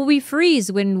terrible. Well, we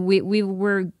freeze when we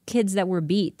were kids that were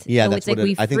beat. Yeah, so that's it's like what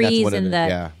we I think that's freeze what it in is, that.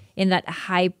 yeah. In that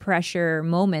high pressure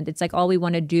moment, it's like all we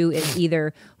want to do is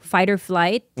either fight or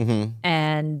flight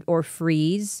or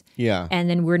freeze. Yeah. And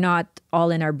then we're not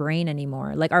all in our brain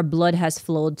anymore. Like our blood has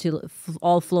flowed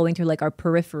all flowing through like our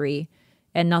periphery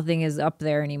and nothing is up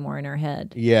there anymore in our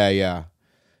head. Yeah.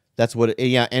 That's what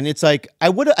and it's like I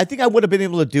think I would have been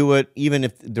able to do it even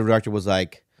if the director was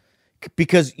like,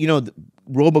 because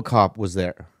RoboCop was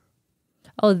there.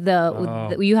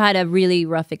 Oh, you had a really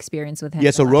rough experience with him. Yeah,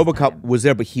 so RoboCop was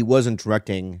there, but he wasn't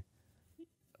directing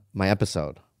my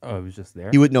episode. Oh, it was just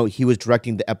there? He was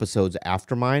directing the episodes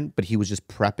after mine, but he was just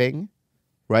prepping,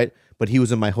 right? But he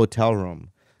was in my hotel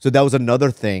room. So that was another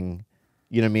thing,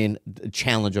 you know what I mean, the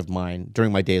challenge of mine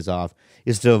during my days off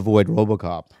is to avoid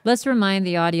RoboCop. Let's remind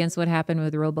the audience what happened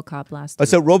with RoboCop last week.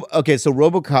 So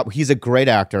RoboCop, he's a great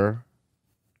actor.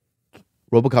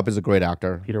 RoboCop is a great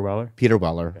actor. Peter Weller? Peter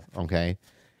Weller, okay.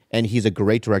 And he's a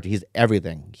great director. He's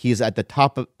everything. He's at the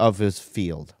top of his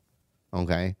field,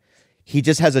 okay. He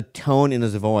just has a tone in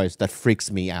his voice that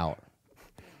freaks me out,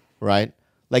 right?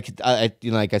 Like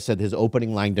like I said, his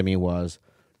opening line to me was,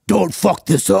 "Don't fuck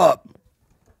this up,"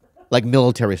 like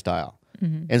military style.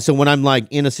 Mm-hmm. And so when I'm like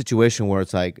in a situation where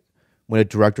it's like, when a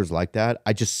director's like that,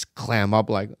 I just clam up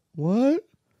like, what?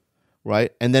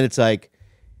 Right? And then it's like,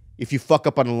 if you fuck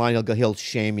up on the line, he'll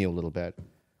shame you a little bit.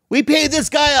 We paid this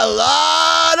guy a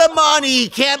lot of money. He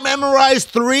can't memorize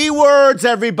 3 words,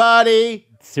 everybody.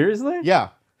 Seriously? Yeah.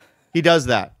 He does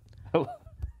that.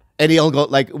 And he'll go,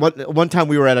 like, one time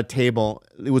we were at a table.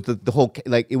 It was the whole,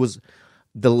 like, it was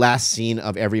the last scene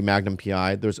of every Magnum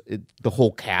PI. The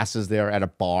whole cast is there at a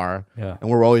bar. Yeah. And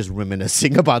we're always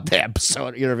reminiscing about the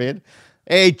episode. You know what I mean?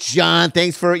 Hey, John,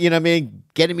 thanks for, you know what I mean,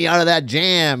 getting me out of that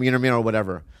jam, you know what I mean, or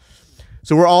whatever.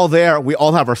 So we're all there. We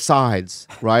all have our sides,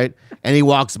 right? And he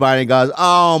walks by and he goes,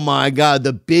 "Oh my God,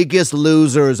 the biggest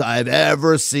losers I've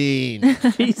ever seen.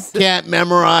 Can't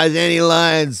memorize any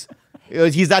lines."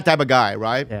 He's that type of guy,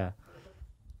 right? Yeah.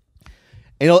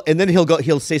 And then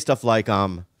he'll say stuff like,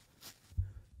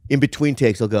 in between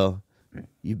takes, he'll go,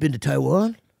 "You've been to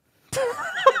Taiwan?"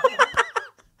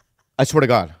 I swear to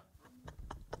God.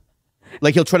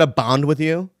 Like he'll try to bond with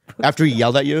you after he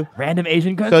yelled at you. Random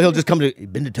Asian country? So he'll just come to, "You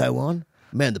been to Taiwan?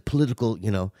 Man, the political,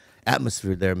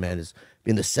 atmosphere there, man, is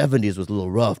in the 70s was a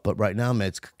little rough, but right now, man,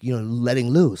 it's, letting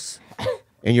loose."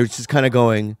 And you're just kind of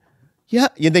going, yeah.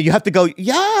 And then you have to go,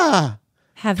 yeah.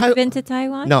 Have you been to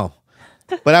Taiwan? No.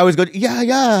 But I always go,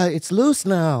 yeah, it's loose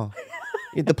now.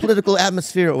 the political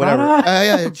atmosphere or whatever.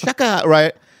 Yeah, shaka,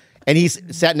 right? And he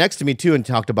sat next to me too and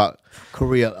talked about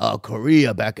Korea. Oh,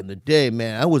 Korea back in the day,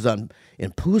 man. I was in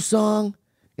Pusan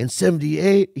in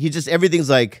 '78. He just everything's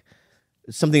like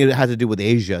something that has to do with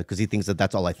Asia because he thinks that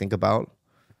that's all I think about.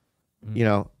 You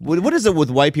know, what is it with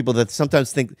white people that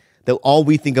sometimes think that all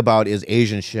we think about is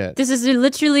Asian shit? This is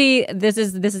literally this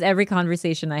is every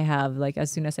conversation I have. Like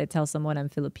as soon as I tell someone I'm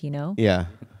Filipino, Yeah.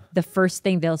 the first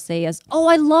thing they'll say is, "Oh,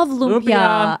 I love lumpia."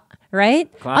 Lumpia.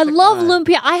 Right? Classic I love line.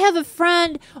 lumpia. I have a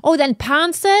friend. Oh, then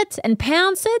pancit and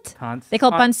pancit. They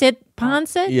call pancit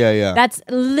pancit. Yeah. That's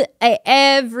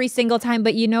every single time.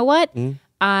 But you know what?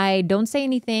 I don't say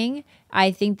anything.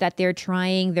 I think that they're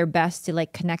trying their best to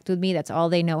like connect with me. That's all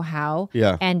they know how.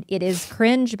 Yeah. And it is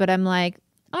cringe, but I'm like,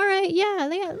 all right, yeah.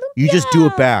 You just do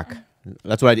it back.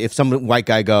 That's what if some white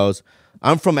guy goes,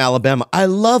 I'm from Alabama. I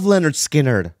love Leonard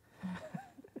Skinner.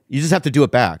 You just have to do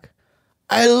it back.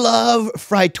 I love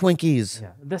fried Twinkies. Yeah.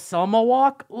 The Selma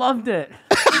walk, loved it.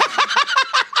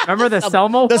 Remember the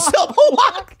Selma walk? The Selma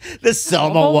walk. The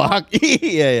Selma walk.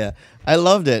 Yeah. I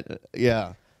loved it.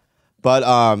 Yeah. But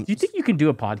Do you think you can do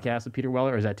a podcast with Peter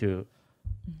Weller, or is that too?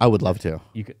 I would love to.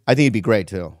 You could. I think it'd be great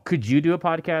too. Could you do a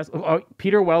podcast?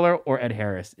 Peter Weller or Ed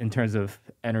Harris in terms of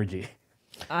energy?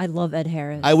 I love Ed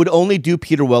Harris. I would only do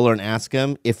Peter Weller and ask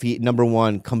him if he, number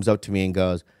one, comes up to me and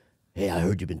goes, "Hey, I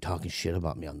heard you've been talking shit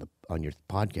about me on your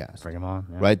podcast." Bring him on.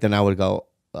 Yeah. Right? Then I would go,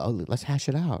 "Oh, let's hash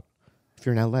it out. If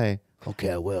you're in LA, okay,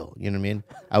 I will." You know what I mean?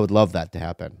 I would love that to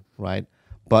happen, right?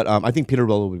 But I think Peter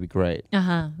Weller would be great.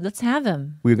 Let's have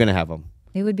him. We were gonna have him.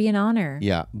 It would be an honor.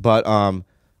 Yeah, but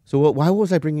so why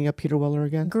was I bringing up Peter Weller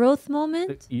again? Growth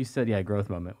moment. You said growth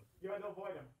moment.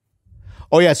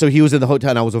 Oh yeah, so he was in the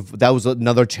hotel, and that was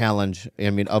another challenge. I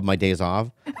mean, of my days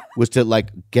off, was to like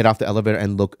get off the elevator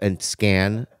and look and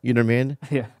scan. You know what I mean?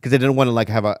 Yeah. Because I didn't want to like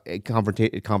have a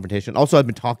confrontation. Also, I've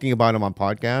been talking about him on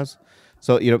podcasts,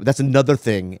 so you know that's another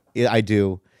thing I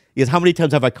do. Is how many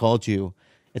times have I called you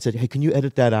and said, "Hey, can you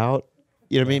edit that out?"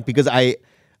 You know what I mean? Because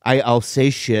I'll say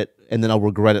shit and then I'll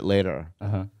regret it later.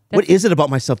 What is it about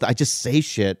myself that I just say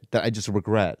shit that I just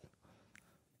regret?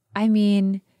 I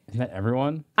mean, Isn't that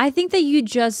everyone? I think that you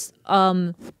just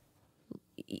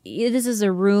this is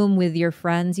a room with your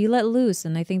friends. You let loose,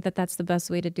 and I think that that's the best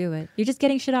way to do it. You're just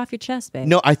getting shit off your chest, babe.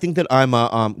 No, I think that I'm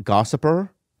a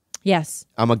gossiper. Yes,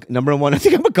 I'm a number one. I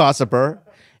think I'm a gossiper,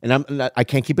 and I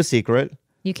can't keep a secret.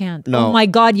 you can't. No. Oh my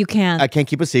God, you can't. I can't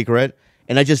keep a secret,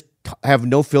 and I just have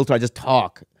no filter. I just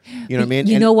talk. You know what I mean?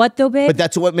 You know what though, babe? But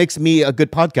that's what makes me a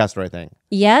good podcaster, I think.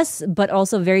 Yes, but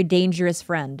also very dangerous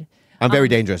friend. I'm very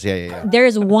dangerous. Yeah. There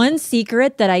is one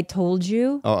secret that I told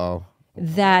you Uh-oh.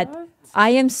 that I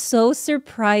am so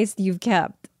surprised you've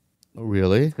kept.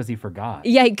 Really? Because he forgot.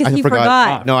 Yeah, because I you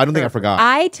forgot. No, I don't think I forgot.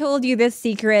 I told you this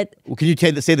secret Well, can you say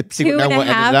the secret now? We'll edit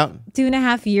it out.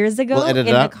 2.5 years ago We'll edit in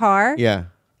it the out? car. Yeah.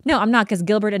 No, I'm not, because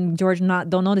Gilbert and George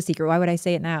don't know the secret. Why would I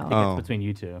say it now? Oh. It's between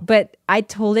you two. But I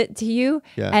told it to you,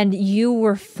 Yeah. and you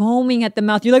were foaming at the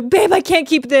mouth. You're like, babe, I can't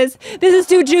keep this. This is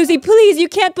too juicy. Please, you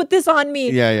can't put this on me.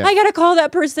 Yeah. I gotta call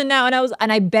that person now.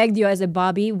 And I begged you. I said,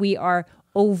 Bobby, we are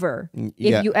over.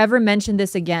 yeah. If you ever mention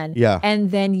this again. Yeah.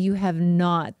 And then you have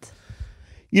not.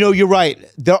 You know, you're right.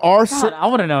 There are God, I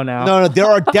want to know now. no. There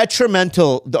are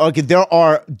detrimental. Okay, there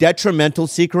are detrimental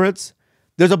secrets.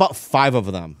 There's about 5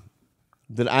 of them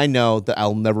that I know that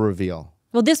I'll never reveal.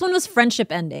 Well, this one was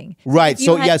friendship ending. Right. You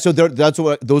So had-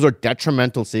 those are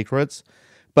detrimental secrets.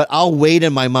 But I'll wait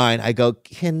in my mind. I go,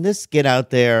 can this get out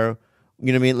there?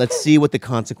 You know what I mean? Let's see what the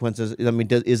consequences. I mean,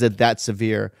 is it that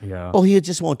severe? Yeah. Oh, he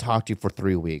just won't talk to you for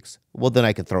 3 weeks. Well, then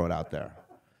I can throw it out there.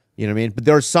 You know what I mean? But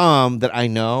there are some that I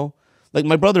know, like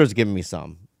my brother has given me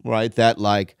some, right? That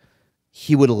like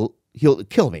he'll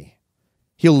kill me.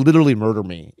 He'll literally murder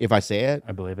me if I say it.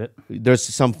 I believe it. There's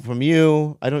some from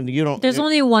you. You don't. There's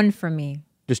only one from me.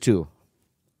 There's 2.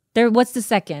 What's the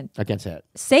second? I can't say it.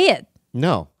 Say it.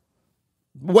 No.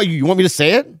 What, you want me to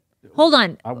say it? Hold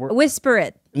on. we're- Whisper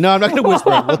it. No, I'm not going to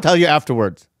whisper it. We'll tell you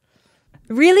afterwards.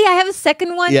 Really? I have a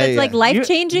second one Yeah, that's yeah. like life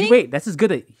changing? Wait, this is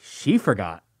good that she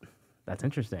forgot. That's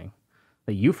interesting.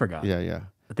 That you forgot. Yeah.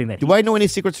 The thing that Do I know any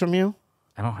secrets from you?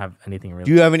 I don't have anything really.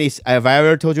 Do you have any? Have I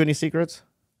ever told you any secrets?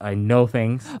 I know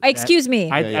things. Excuse me.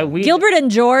 We, Gilbert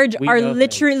and George we are know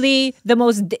literally the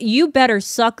most. You better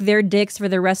suck their dicks for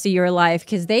the rest of your life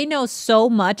because they know so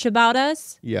much about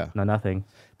us. Yeah. No, nothing.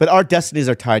 But our destinies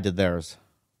are tied to theirs.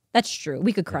 That's true.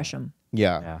 We could crush them.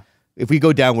 Yeah. Yeah. If we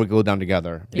go down, we'll go down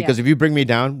together. Because Yeah. if you bring me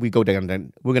down, we go down.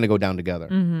 Then we're gonna go down together.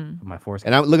 My force.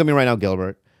 And look at me right now,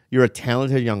 Gilbert. You're a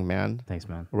talented young man, Thanks,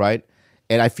 man. right?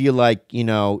 And I feel like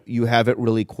you have it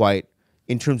really quite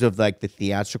in terms of like the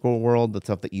theatrical world, the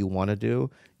stuff that you want to do,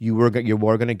 you were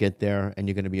going to get there, and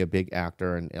you're going to be a big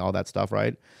actor and all that stuff,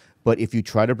 right? But if you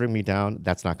try to bring me down,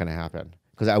 that's not going to happen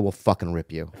because I will fucking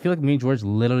rip you. I feel like me and George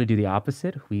literally do the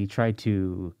opposite. We try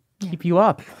to keep you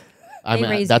up.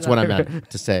 That's what I meant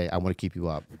to say. I want to keep you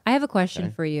up. I have a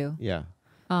question for you. Yeah.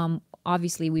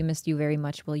 Obviously, we missed you very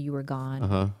much while you were gone.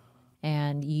 Uh-huh.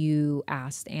 And you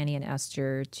asked Annie and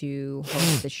Esther to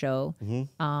host the show.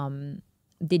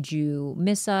 Did you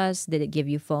miss us? Did it give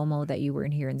you FOMO that you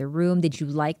weren't here in the room? Did you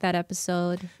like that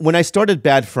episode? When I started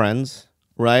Bad Friends,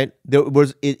 right, there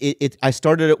was I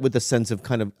started it with a sense of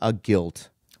kind of a guilt.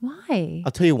 Why?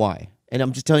 I'll tell you why. And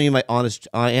I'm just telling you my honest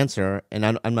answer, and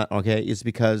I'm not, okay, is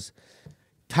because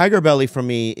TigerBelly for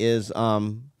me is,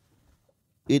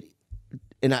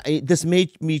 this may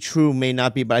be true, may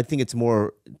not be, but I think it's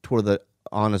more toward the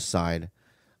honest side,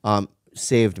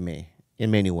 saved me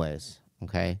in many ways,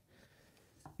 okay?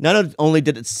 Not only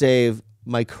did it save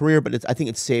my career, but I think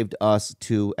it saved us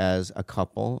too as a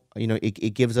couple. You know,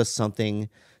 it gives us something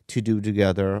to do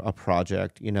together, a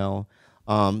project, you know.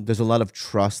 There's a lot of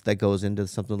trust that goes into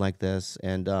something like this.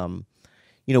 And,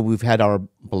 you know, we've had our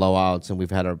blowouts and we've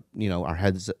had our, you know, our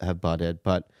heads have butted.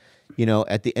 But, you know,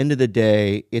 at the end of the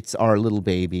day, it's our little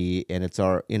baby and it's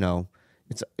our, you know,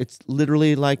 it's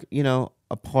literally like, you know,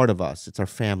 a part of us. It's our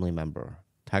family member,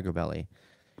 TigerBelly.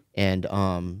 And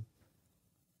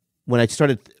when I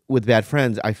started with Bad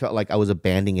Friends, I felt like I was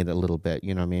abandoning it a little bit,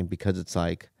 you know what I mean? Because it's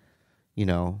like, you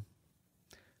know,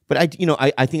 but I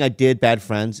think I did Bad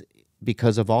Friends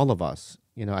because of all of us.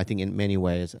 You know, I think in many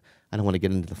ways, I don't want to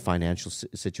get into the financial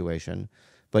situation,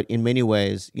 but in many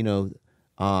ways, you know,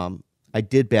 I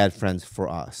did Bad Friends for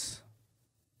us.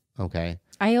 Okay.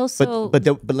 I also, but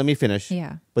let me finish.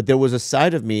 Yeah. But there was a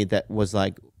side of me that was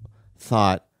like,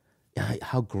 thought,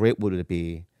 how great would it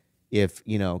be if,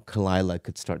 you know, Khalyla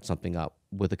could start something up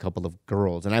with a couple of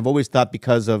girls. And I've always thought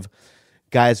because of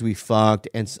guys we fucked,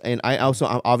 and I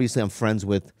also, I'm friends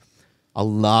with a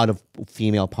lot of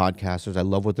female podcasters. I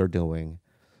love what they're doing.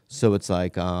 So it's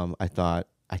like, I thought,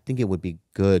 I think it would be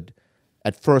good.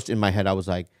 At first in my head, I was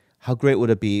like, how great would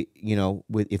it be, you know,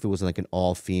 if it was like an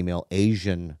all-female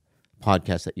Asian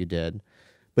podcast that you did.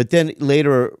 But then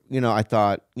later, you know, I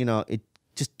thought, you know, it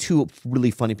just two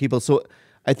really funny people. So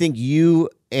I think you,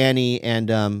 Annie,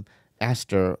 and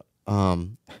Esther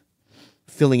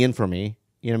filling in for me,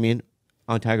 you know what I mean,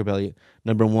 on TigerBelly,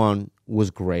 number one, was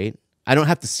great. I don't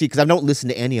have to see, because I don't listen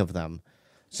to any of them.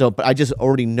 So, but I just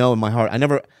already know in my heart. I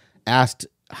never asked,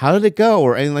 how did it go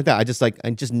or anything like that. I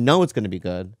just know it's going to be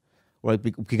good, right?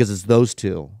 Because it's those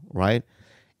two, right?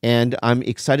 And I'm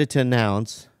excited to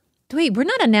announce. Wait, we're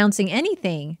not announcing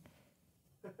anything.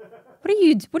 What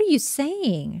are you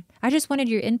saying? I just wanted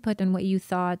your input on what you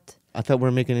thought. I thought we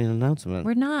were making an announcement.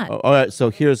 We're not. Oh, all right, so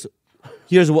here's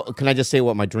what. Can I just say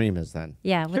what my dream is then?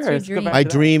 Yeah, what's Sure, your let's go dream? back. My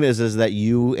dream is that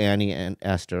you, Annie, and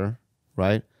Esther,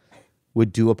 right,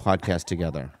 would do a podcast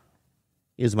together.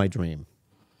 Is my dream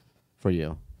for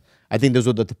you. I think those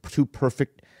are the two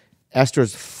perfect.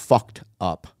 Esther's fucked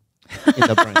up in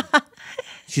the brain.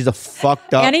 She's a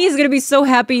fucked up. Annie is going to be so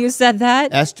happy you said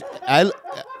that. Esther,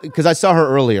 because I saw her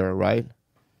earlier, right?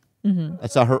 Mm-hmm. I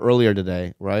saw her earlier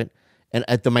today, right? And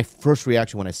my first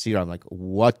reaction when I see her, I'm like,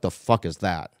 what the fuck is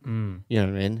that? You know what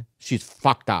I mean? She's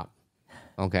fucked up,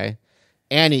 okay?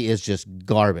 Annie is just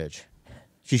garbage.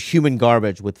 She's human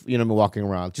garbage with, you know, walking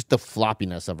around. Just the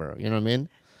floppiness of her, you know what I mean?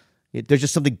 There's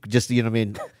just something, just, you know what I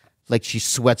mean? Like she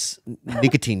sweats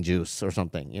nicotine juice or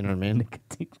something, you know what I mean?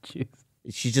 Nicotine juice.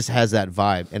 She just has that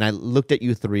vibe. And I looked at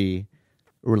you three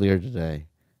earlier today,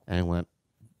 and I went,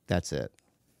 that's it.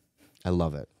 I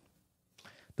love it.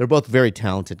 They're both very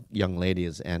talented young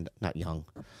ladies, and not young,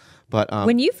 but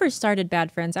When you first started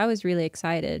Bad Friends, I was really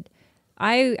excited.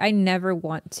 I never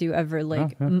want to ever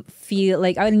feel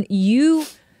like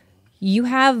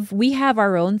we have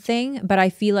our own thing, but I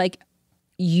feel like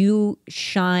you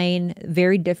shine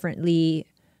very differently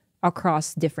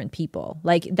across different people.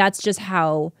 Like that's just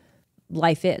how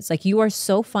life is. Like you are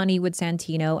so funny with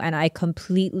Santino, and I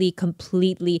completely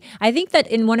I think that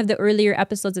in one of the earlier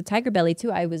episodes of TigerBelly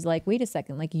too, I was like, wait a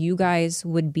second, like you guys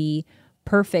would be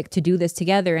perfect to do this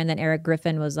together. And then Eric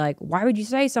Griffin was like, why would you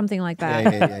say something like that?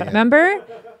 Yeah. Remember?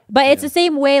 But it's the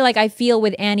same way like I feel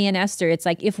with Annie and Esther. It's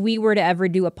like if we were to ever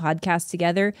do a podcast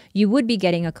together, you would be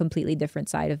getting a completely different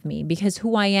side of me, because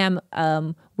who I am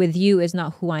with you is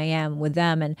not who I am with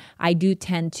them. And I do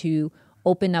tend to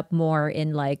open up more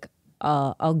in like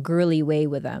a girly way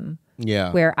with them.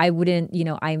 yeah. Where I wouldn't, you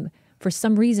know, for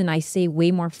some reason I say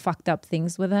way more fucked up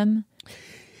things with them.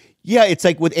 Yeah, it's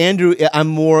like with Andrew,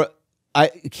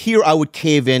 I would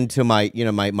cave into my, you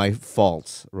know, my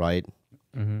faults, right?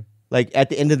 Like at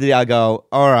the end of the day, I go,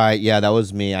 all right, yeah, that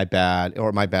was me. I bad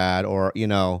or my bad or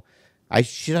I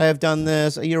should have done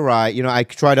this. You're right. I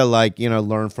try to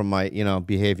learn from my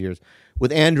behaviors.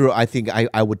 With Andrew, I think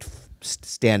I would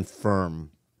stand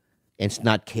firm and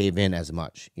not cave in as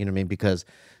much. You know what I mean? Because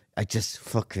I just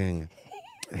fucking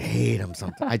hate him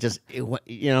sometimes. What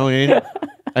I mean?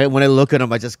 When I look at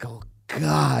him, I just go,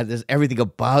 God, there's everything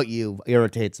about you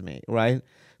irritates me, right?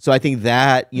 So I think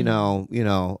that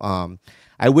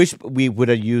I wish we would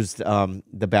have used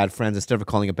the Bad Friends instead of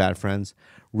calling it Bad Friends,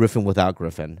 Riffin without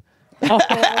Griffin. Oh,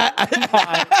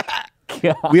 my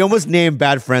God. We almost named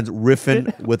Bad Friends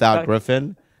Riffin without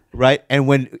Griffin, right? And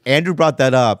when Andrew brought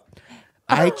that up,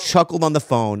 I chuckled on the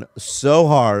phone so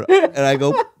hard, and I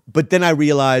go, but then I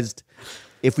realized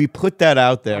if we put that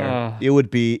out there, it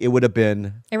would have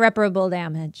been Irreparable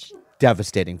damage.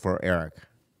 devastating for Eric,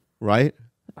 right?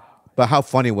 But how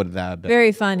funny would that have been?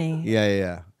 Very funny.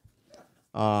 Yeah.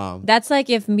 That's like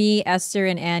if me, Esther,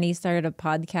 and Annie started a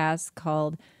podcast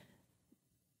called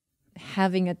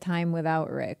Having a Time Without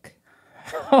Rick.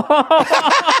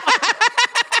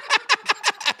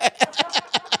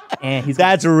 And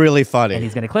That's really funny.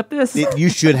 he's gonna clip this. You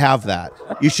should have that.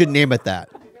 You should name it that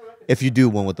if you do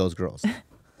one with those girls.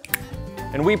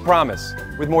 And we promise,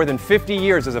 with more than 50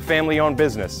 years as a family-owned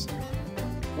business,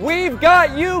 we've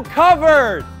got you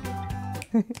covered!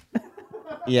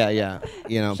 Yeah.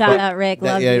 Shout out Rick,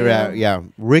 love you. Yeah.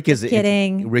 Rick is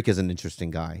kidding. Rick is an interesting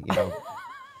guy.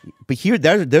 But here,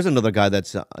 there's another guy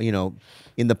that's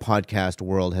in the podcast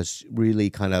world has really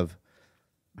kind of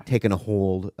taken a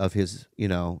hold of his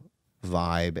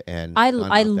vibe and I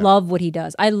love what he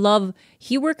does.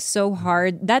 He works so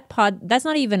hard. That's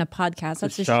not even a podcast.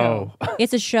 That's a show.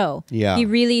 It's a show. Yeah. He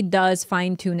really does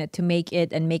fine tune it to make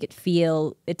it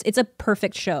feel it's a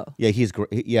perfect show. Yeah, he's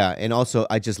great. Yeah, and also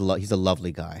he's a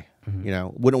lovely guy.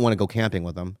 Wouldn't want to go camping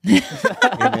with him.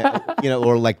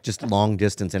 Or like just long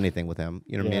distance anything with him.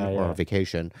 You know what I mean? Or a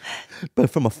vacation. But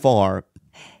from afar,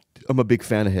 I'm a big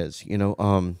fan of his.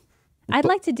 I'd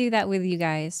like to do that with you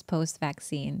guys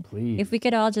post-vaccine. Please. If we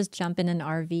could all just jump in an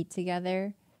RV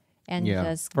together and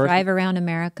just First- drive around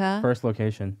America. First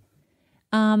location.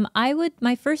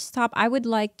 My first stop, I've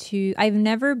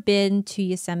never been to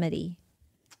Yosemite.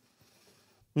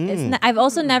 I've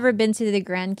also never been to the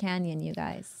Grand Canyon, you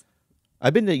guys.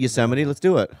 I've been to Yosemite. Let's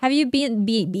do it. Have you been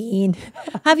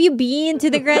Have you been to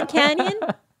the Grand Canyon?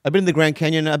 I've been to the Grand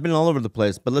Canyon. I've been all over the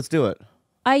place, but let's do it.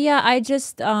 I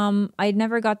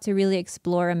never got to really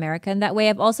explore America in that way.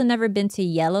 I've also never been to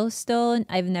Yellowstone.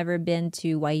 I've never been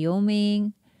to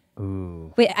Wyoming.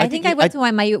 Ooh. Wait, I think I went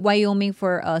to Wyoming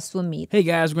for a swim meet. Hey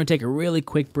guys, we're going to take a really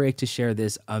quick break to share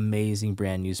this amazing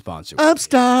brand new sponsor.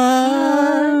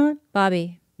 Upstart.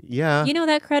 Bobby, Yeah. you know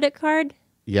that credit card?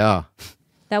 Yeah.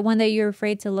 That one that you're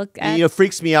afraid to look at? It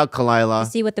freaks me out, Khalyla. To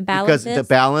see what the balance because is? the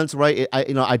balance, right?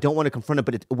 I don't want to confront it,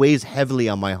 but it weighs heavily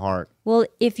on my heart. Well,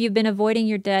 if you've been avoiding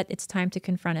your debt, it's time to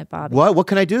confront it, Bobby. What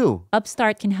can I do?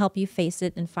 Upstart can help you face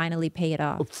it and finally pay it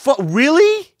off.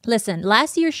 Really? Listen,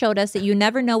 last year showed us that you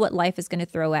never know what life is going to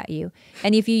throw at you.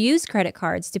 And if you use credit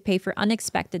cards to pay for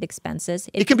unexpected expenses,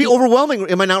 It can be overwhelming.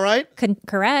 Am I not right?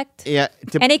 Correct. Yeah.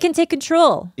 And it can take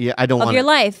control Yeah, I don't of want your it.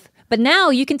 life. But now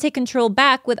you can take control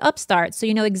back with Upstart, so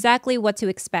you know exactly what to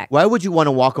expect. Why would you want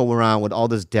to walk around with all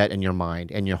this debt in your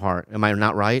mind and your heart? Am I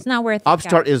not right? It's not worth it,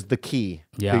 Upstart guys. is the key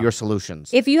to Yeah. your solutions.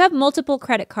 If you have multiple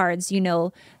credit cards, you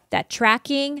know that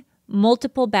tracking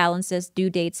multiple balances, due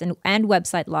dates, and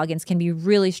website logins can be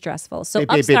really stressful. So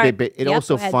Upstart, It Yep,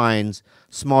 also go ahead. finds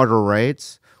smarter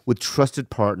rates with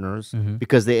trusted partners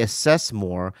because they assess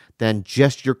more than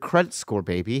just your credit score,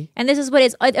 baby. And this is what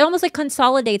it almost like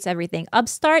consolidates everything.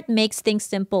 Upstart makes things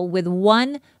simple with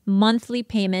one monthly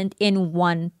payment in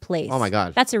one place. Oh my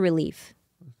God. That's a relief.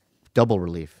 Double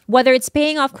relief. Whether it's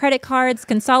paying off credit cards,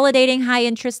 consolidating high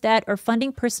interest debt, or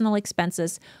funding personal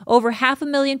expenses, over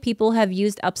 500,000 people have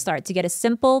used Upstart to get a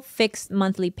simple, fixed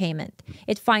monthly payment.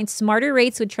 It finds smarter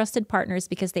rates with trusted partners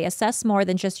because they assess more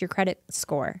than just your credit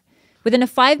score. Within a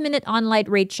 5-minute online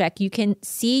rate check, you can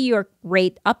see your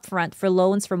rate upfront for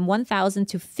loans from $1,000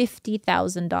 to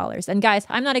 $50,000. And guys,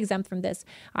 I'm not exempt from this.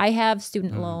 I have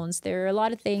student loans. There are a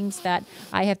lot of things that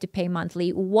I have to pay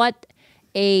monthly. What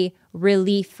a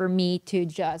relief for me to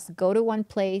just go to one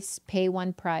place, pay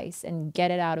one price, and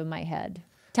get it out of my head.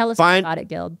 Tell us about it,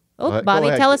 Gilb. Oh, Go Bobby,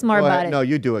 ahead. tell us more Go about ahead. it. No,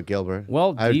 you do it, Gilbert.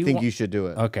 Well, I do you think wa- you should do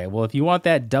it. Okay, well, if you want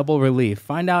that double relief,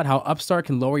 find out how Upstart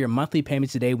can lower your monthly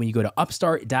payments today when you go to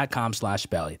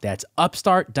upstart.com/belly. That's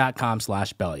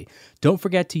upstart.com/belly. Don't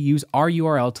forget to use our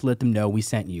URL to let them know we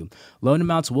sent you. Loan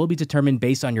amounts will be determined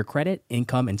based on your credit,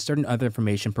 income, and certain other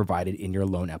information provided in your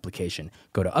loan application.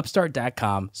 Go to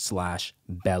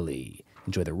upstart.com/belly.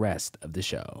 Enjoy the rest of the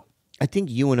show. I think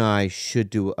you and I should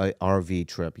do a RV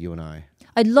trip. You and I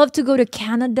I'd love to go to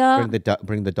Canada.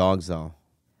 bring the dogs though.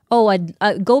 Oh,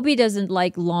 Gobi doesn't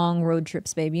like long road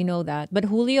trips, babe. You know that. But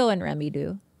Julio and Remy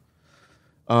do.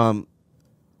 Are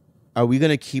we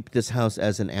gonna keep this house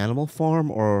as an animal farm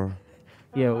or?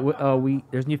 Yeah,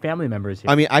 there's new family members here.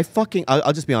 I mean,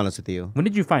 I'll just be honest with you. When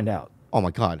did you find out? Oh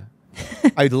my God,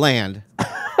 I land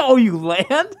Oh, you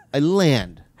land?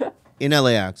 in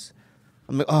LAX.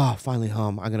 I'm like, oh, finally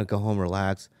home. I'm gonna go home,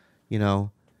 relax, you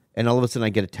know. And all of a sudden, I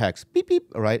get a text, beep beep.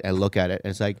 All right, I look at it, and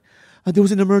it's like, there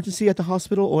was an emergency at the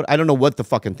hospital, or I don't know what the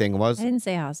fucking thing was. I didn't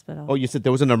say hospital. Oh, you said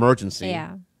there was an emergency.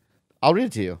 Yeah. I'll read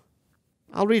it to you.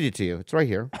 It's right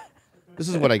here. This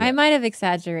is what I get. I might have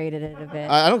exaggerated it a bit.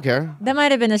 I don't care. That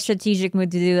might have been a strategic move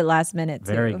to do it last minute,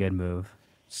 too. Very good move.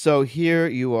 So here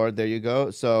you are. There you go.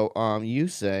 So you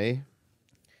say,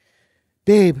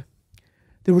 babe,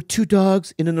 there were 2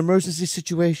 dogs in an emergency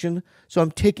situation, so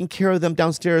I'm taking care of them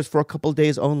downstairs for a couple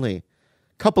days only.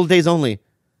 Couple days only.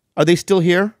 Are they still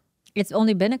here? It's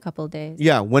only been a couple days.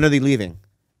 Yeah. When are they leaving?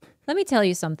 Let me tell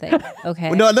you something, okay?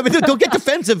 No, don't get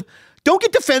defensive. Don't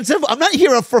get defensive. I'm not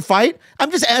here for a fight.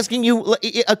 I'm just asking you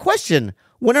a question.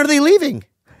 When are they leaving?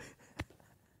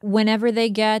 Whenever they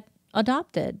get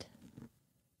adopted.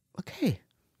 Okay.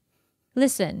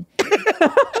 Listen.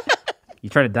 You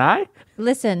try to die?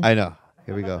 Listen. I know.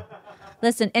 Here we go.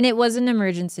 Listen, and it was an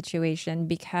emergent situation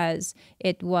because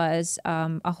it was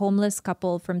a homeless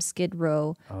couple from Skid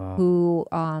Row who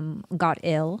got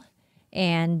ill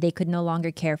and they could no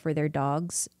longer care for their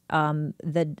dogs.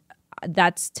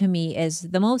 That's to me is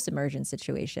the most emergent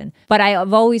situation. But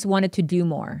I've always wanted to do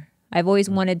more. I've always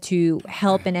wanted to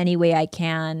help in any way I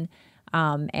can.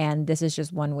 And this is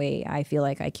just one way I feel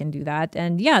like I can do that.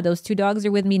 And yeah, those 2 dogs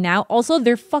are with me now. Also,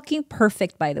 they're fucking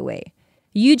perfect, by the way.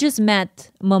 You just met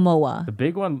Momoa. The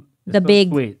big one? The so big,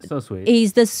 Sweet. So sweet.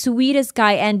 He's the sweetest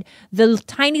guy. And the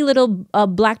tiny little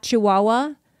black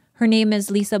chihuahua, her name is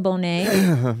Lisa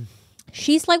Bonet.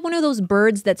 She's like one of those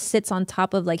birds that sits on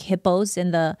top of like hippos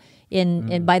in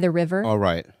by the river. All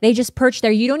right. They just perch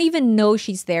there. You don't even know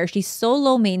she's there. She's so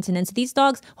low maintenance. These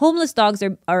dogs, homeless dogs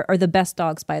are the best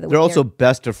dogs, by the way. They're also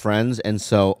best of friends, and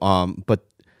so but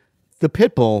the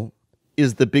pit bull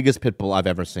is the biggest pit bull I've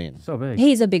ever seen. So big.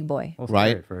 He's a big boy. We'll Right?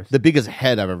 stare at first. The biggest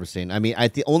head I've ever seen. I mean,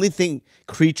 the only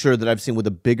creature that I've seen with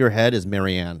a bigger head is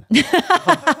Marianne.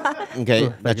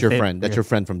 Okay, that's your say- friend. That's your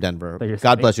friend from Denver. you're God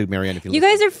saying- bless you, Marianne. If you You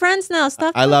listen. guys are friends now.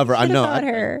 Stop. I love her. I talking know. shit about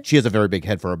her. She has a very big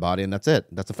head for her body, and that's it.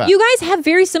 That's a fact. You guys have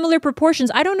very similar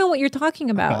proportions. I don't know what you're talking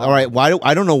about. All right.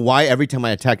 I don't know why every time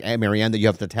I attack Marianne that you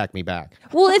have to attack me back.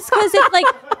 Well, it's because it's like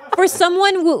for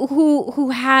someone who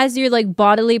has your like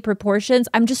bodily proportions,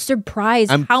 I'm just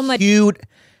surprised I'm how much. cute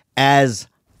as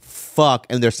fuck,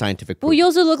 and they're scientific proof. Well, you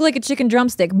also look like a chicken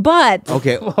drumstick, but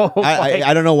Okay,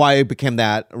 I don't know why it became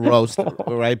that roast,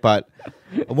 right? But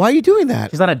why are you doing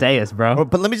that? She's on a dais, bro.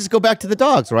 But let me just go back to the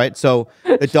dogs, right? So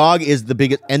the dog is the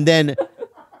biggest, and then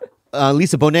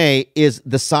Lisa Bonet is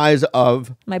the size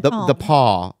of My the palm.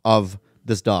 paw of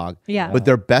this dog. Yeah. But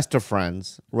they're best of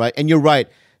friends, right? And you're right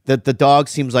that the dog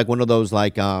seems like one of those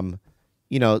like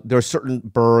there are certain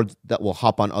birds that will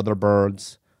hop on other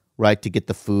birds, right, to get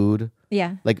the food.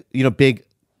 yeah, Like big.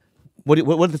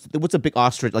 What's a big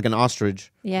ostrich? Like an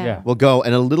ostrich. yeah. Yeah. Will go,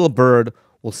 and a little bird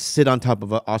will sit on top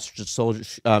of an ostrich's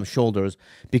shoulders,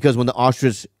 because when the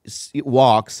ostrich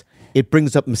walks, it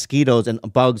brings up mosquitoes and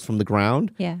bugs from the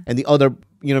ground. Yeah. And the other,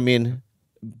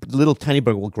 little tiny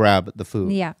bird will grab the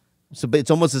food. Yeah. So, but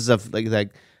it's almost as if like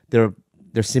they're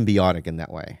symbiotic in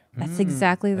that way. That's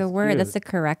exactly the word. cute. That's the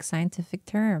correct scientific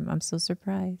term. I'm so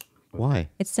surprised. Why?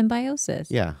 It's symbiosis.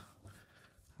 Yeah.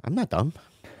 I'm not dumb.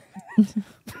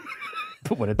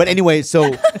 What But anyway,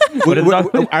 so we're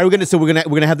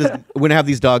gonna have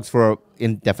these dogs for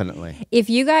indefinitely. If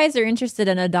you guys are interested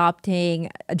in adopting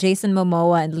Jason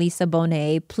Momoa and Lisa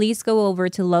Bonet, please go over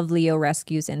to Love Leo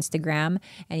Rescue's Instagram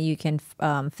and you can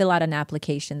fill out an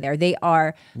application there. They're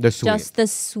sweet. just the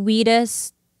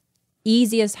sweetest,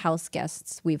 easiest house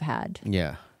guests we've had.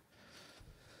 Yeah.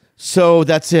 So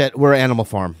that's it. We're Animal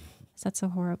Farm. Is that so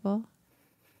horrible?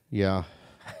 Yeah.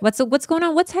 What's going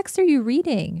on? What text are you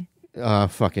reading?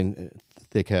 Fucking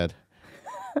thickhead.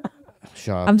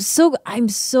 Shop. I'm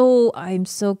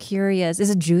so curious. Is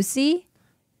it juicy?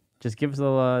 Just give us a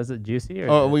little. Is it juicy or?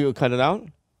 Oh, we will cut it out.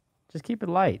 Just keep it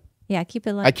light. Yeah, keep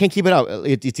it light. I can't keep it out.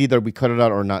 It's either we cut it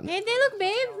out or not. Hey, look,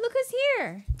 babe. Look who's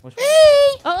here.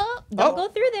 Hey! Don't go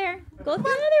through there. Go through the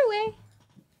other way.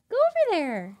 Go over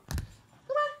there.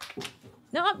 Come on.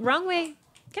 No, wrong way.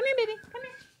 Come here, baby. Come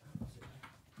here.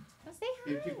 Go say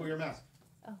hi. Keep your mask.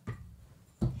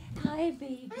 Hi,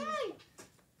 baby. Hi.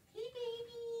 Hey,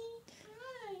 baby.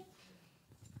 Hi.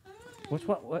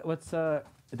 What's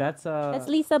that's That's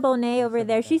Lisa Bonet over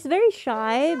there. She's very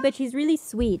shy, but she's really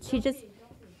sweet. She just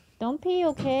don't pee,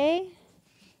 okay?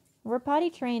 We're potty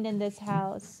trained in this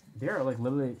house. They're like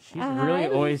literally. She's Hi, really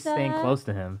always Lisa. staying close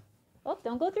to him. Oh,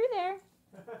 don't go through there.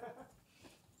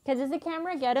 Cause does the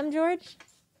camera get him, George?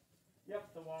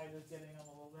 Yep, the wine is getting them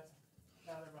a little bit.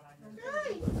 Now they're behind me.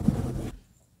 Hi.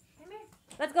 Come here.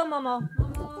 Let's go, Momo.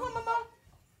 Come on, Mama.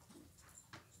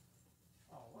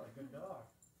 Oh, what a good dog.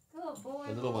 Good boy.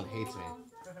 The little one hates me.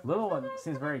 Little one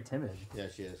seems very timid. Yeah,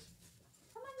 she is.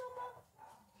 Come on, Momo.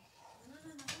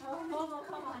 Oh, Momo,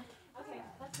 come on. Okay,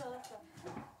 let's go.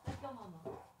 Let's go,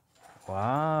 Momo.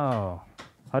 Wow.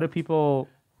 How do people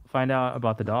find out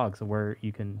about the dogs? Where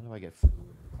you can How do I get?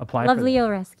 apply? Love for Leo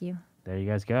Rescue There you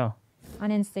guys go. on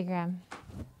Instagram.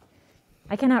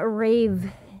 I cannot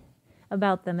rave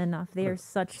about them enough. They are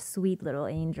such sweet little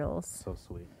angels. So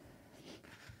sweet.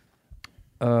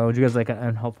 Would you guys like an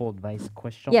unhelpful advice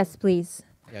question? Yes, please.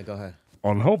 Yeah, go ahead.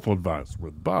 Unhelpful advice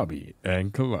with Bobby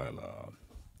and Khalyla.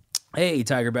 Hey,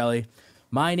 TigerBelly.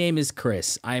 My name is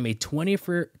Chris. I am a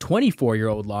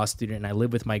 24-year-old law student, and I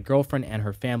live with my girlfriend and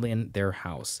her family in their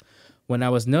house. When I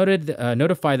was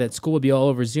notified that school would be all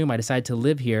over Zoom, I decided to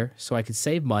live here so I could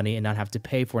save money and not have to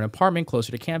pay for an apartment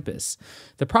closer to campus.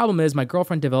 The problem is my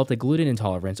girlfriend developed a gluten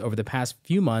intolerance over the past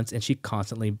few months, and she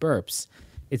constantly burps.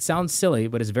 It sounds silly,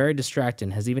 but it's very distracting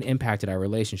and has even impacted our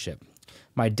relationship.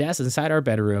 My desk is inside our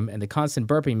bedroom, and the constant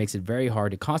burping makes it very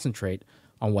hard to concentrate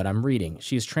on what I'm reading.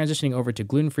 She is transitioning over to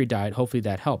gluten-free diet. Hopefully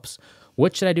that helps.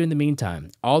 What should I do in the meantime?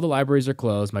 All the libraries are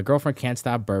closed. My girlfriend can't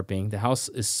stop burping. The house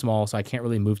is small, so I can't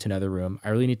really move to another room. I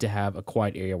really need to have a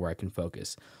quiet area where I can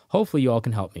focus. Hopefully you all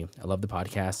can help me. I love the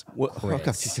podcast.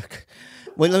 Chris.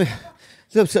 Wait, let me.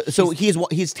 So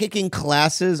he's taking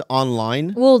classes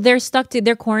online. Well, they're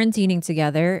quarantining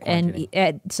together, and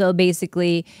so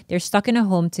basically they're stuck in a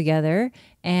home together.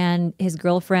 And his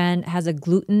girlfriend has a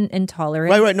gluten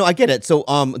intolerance. Right. No, I get it. So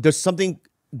there's something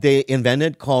they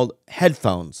invented called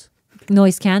headphones.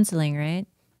 Noise canceling, right?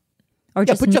 Or Yeah,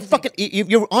 just put your music. fucking. If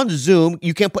you're on Zoom,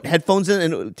 you can't put headphones in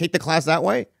and take the class that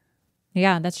way.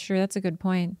 Yeah, that's true. That's a good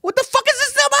point. What the fuck is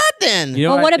this about then? You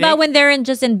know Well, what I about think? when they're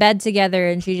just in bed together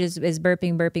and she just is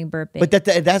burping? But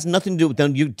that has nothing to do with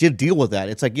them. You did deal with that.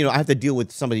 It's like, I have to deal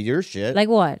with some of your shit. Like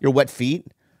what? Your wet feet.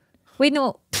 Wait,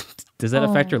 no. Does that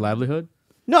affect your livelihood?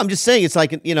 No, I'm just saying. It's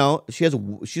like,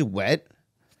 she's wet.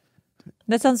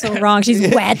 That sounds so wrong. She's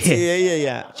wet.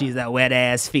 Yeah. She's that wet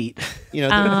ass feet.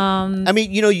 I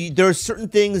mean, there are certain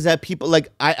things that people like.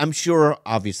 I'm sure,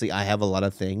 obviously, I have a lot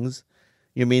of things.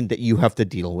 You mean that you have to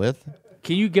deal with?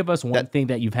 Can you give us one thing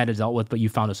that you've had to deal with, but you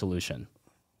found a solution?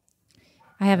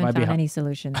 I haven't Might be found any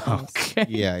solutions. Okay.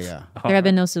 Yeah. There have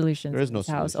been no solutions. There is in no this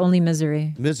house. solution. Only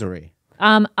misery. Misery.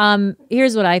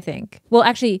 Here's what I think. Well,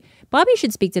 actually, Bobby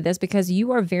should speak to this because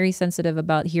you are very sensitive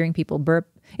about hearing people burp.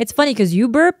 It's funny because you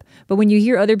burp, but when you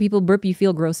hear other people burp, you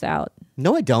feel grossed out.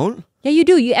 No, I don't. Yeah, you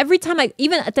do. Every time,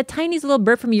 even at the tiniest little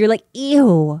burp from you, you're like,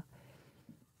 ew.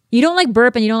 You don't like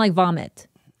burp and you don't like vomit.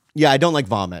 Yeah, I don't like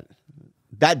vomit.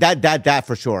 That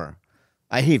for sure.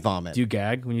 I hate vomit. Do you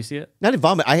gag when you see it? Not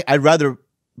vomit. I'd rather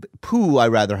poo. I'd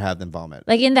rather have than vomit.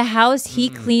 Like in the house, he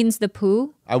cleans the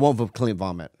poo. I won't clean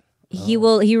vomit. He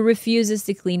refuses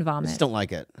to clean I vomit. just don't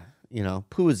like it.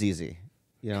 Poo is easy.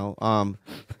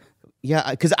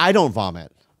 Yeah, because I don't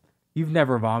vomit. You've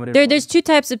never vomited? There's two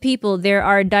types of people. There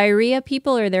are diarrhea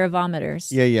people or there are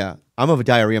vomiters. Yeah. I'm a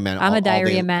diarrhea man. I'm a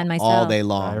diarrhea day, man myself. All day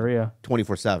long. Diarrhea.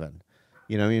 24/7.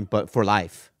 You know what I mean? But for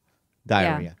life.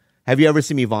 Diarrhea. Yeah. Have you ever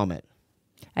seen me vomit?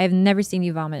 I have never seen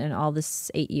you vomit in all this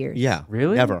 8 years. Yeah.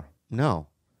 Really? Never. No.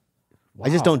 I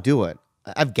just don't do it.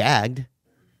 I've gagged.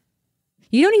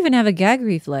 You don't even have a gag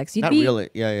reflex. Not really.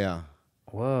 Yeah.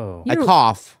 Whoa. I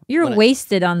cough. You're when I-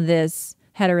 wasted on this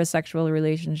heterosexual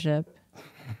relationship.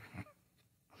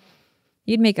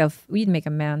 You'd make a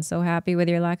man so happy with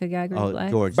your lack of gag Oh,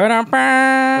 reflex. George. I don't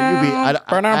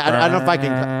know if I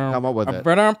can come up with it.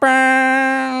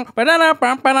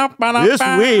 This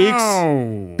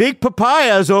week's Big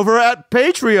Papayas over at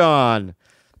Patreon.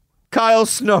 Kyle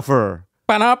Snuffer.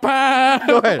 Go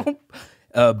ahead.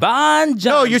 Bon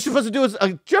No, you're supposed to do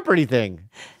a Jeopardy thing.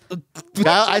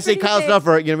 Kyle, I say Kyle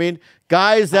Snuffer. You know what I mean?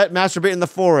 Guys that masturbate in the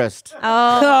forest.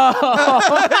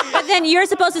 But then you're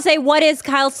supposed to say, what is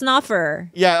Kyle Snuffer?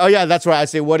 Yeah. Oh, yeah. That's right. I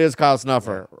say, what is Kyle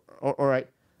Snuffer? All right.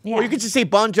 Yeah. Or you could just say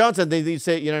Bon Johnson. Then you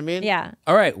say, you know what I mean? Yeah.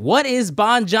 All right. What is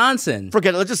Bon Johnson?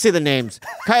 Forget it. Let's just say the names: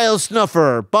 Kyle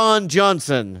Snuffer, Bon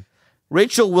Johnson,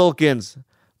 Rachel Wilkins,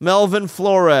 Melvin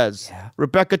Flores,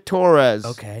 Rebecca Torres.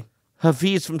 Okay.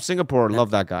 Hafiz from Singapore.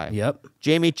 Love that guy. Yep.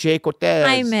 Jamie Che Cortez.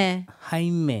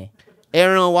 Jaime.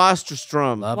 Aaron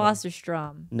Wasserstrom.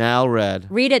 Wasserstrom. Nile Red.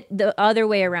 Read it the other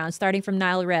way around, starting from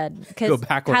Nile Red. Go Because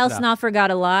backwards Kyle now. Snuffer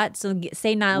got a lot, so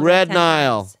say Nile Red 10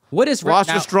 Nile. times. What is Red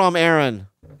Nile? Wasserstrom Aaron.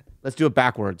 Let's do it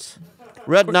backwards.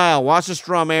 Red Nile.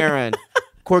 Wasserstrom Aaron.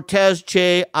 Cortez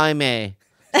Che Aime.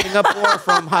 Singapore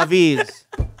from Hafiz.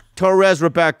 Torres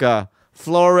Rebecca.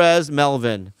 Flores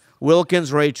Melvin.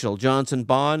 Wilkins Rachel. Johnson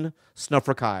Bon.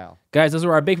 Snuffer Kyle. Guys, those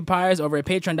are our big papayas over at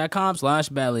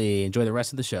patreon.com/belly. Enjoy the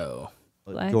rest of the show.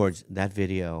 What? George, that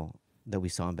video that we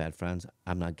saw in Bad Friends,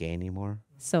 I'm Not Gay Anymore,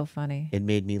 So funny. it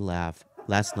made me laugh.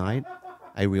 Last night,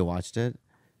 I rewatched it,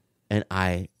 and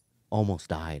I almost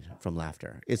died from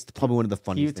laughter. It's probably one of the Can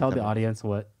funniest you tell things the ever. audience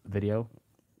what video?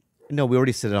 No, we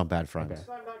already said it on Bad Friends.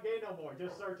 Okay. I'm not gay no more.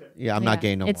 Just search it. Yeah, I'm not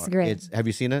gay no it's more. great. Have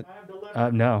you seen it?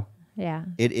 No. Yeah.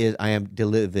 It is. I am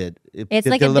delivered. It's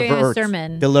like during a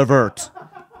sermon. Delivered.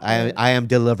 I am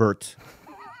delivered.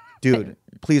 Dude,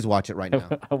 please watch it right now.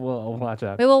 I'll watch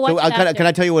out. We will watch So, it after. can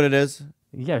I tell you what it is?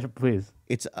 Yeah, sure, please.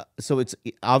 It's it's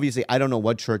obviously, I don't know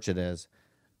what church it is,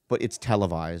 but it's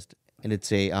televised, and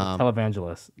it's a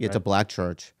Televangelist. it's a black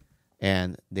church,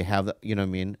 and they have, you know what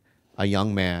I mean, a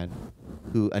young man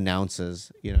who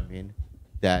announces, you know what I mean,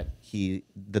 that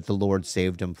the Lord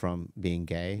saved him from being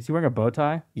gay. Is he wearing a bow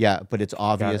tie? Yeah, but it's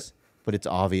obvious. it. But it's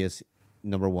obvious.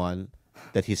 Number one,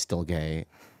 that he's still gay,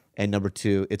 and number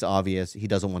two, it's obvious he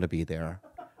doesn't want to be there,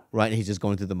 right? And he's just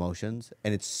going through the motions,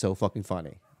 and it's so fucking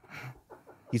funny.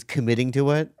 He's committing to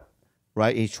it,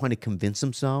 right? And he's trying to convince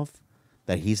himself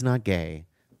that he's not gay,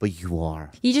 but you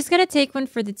are. You just gotta take one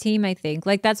for the team, I think.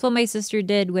 Like that's what my sister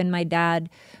did when my dad,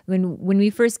 when we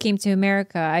first came to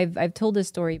America. I've told this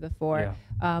story before.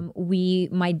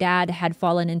 My dad had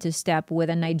fallen into step with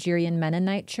a Nigerian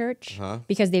Mennonite church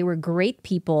because they were great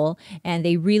people and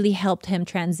they really helped him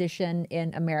transition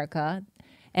in America.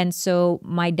 And so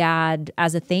my dad,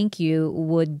 as a thank you,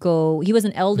 would go. He was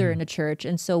an elder in a church,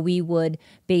 and so we would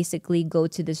basically go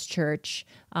to this church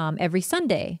every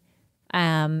Sunday,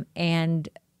 and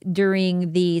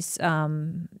during these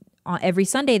every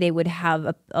Sunday they would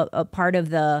have a part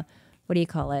of the, what do you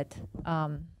call it,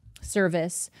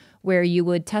 service where you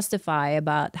would testify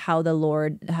about how the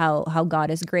Lord, how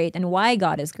God is great and why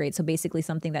God is great. So basically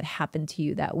something that happened to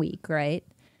you that week, right?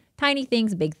 Tiny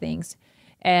things, big things.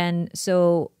 And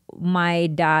so my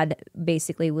dad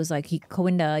basically was like,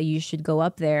 Kawinda, you should go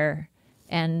up there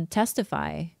and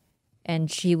testify.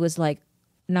 And she was like,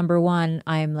 number one,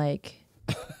 I'm like,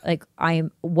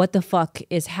 what the fuck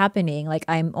is happening? Like,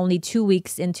 I'm only 2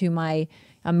 weeks into my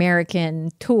American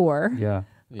tour. Yeah.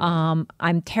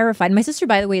 I'm terrified. My sister,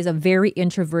 by the way, is a very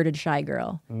introverted, shy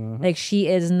girl. Like, she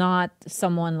is not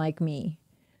someone like me.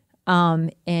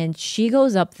 And she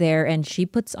goes up there and she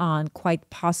puts on quite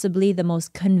possibly the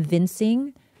most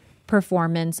convincing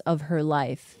performance of her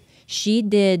life. She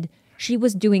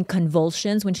was doing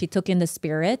convulsions when she took in the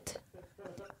spirit.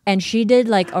 And she did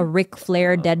like a Ric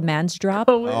Flair dead man's drop.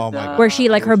 Oh my God. Where she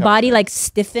like her body like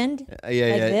stiffened like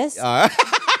this.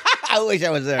 I wish I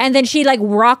was there. And then she like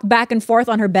rocked back and forth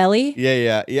on her belly.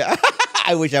 Yeah.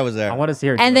 I wish I was there. I want to see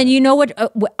her. And then you know what?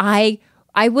 I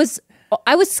was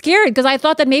scared because I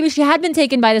thought that maybe she had been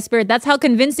taken by the spirit. That's how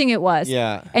convincing it was.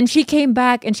 Yeah. And she came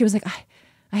back and she was like,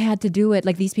 I had to do it.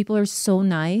 Like, these people are so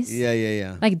nice.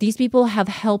 Yeah. Like, these people have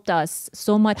helped us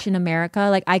so much in America.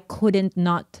 Like, I couldn't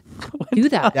not do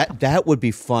that. That would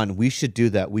be fun. We should do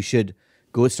that. We should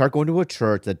start going to a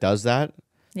church that does that.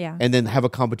 Yeah. And then have a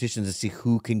competition to see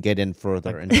who can get in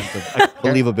further in terms of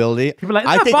believability. People are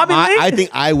like, "Is that Bobby Lee?" I think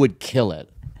I would kill it.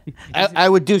 I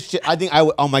would do shit. I think I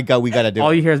would. Oh my God, we got to do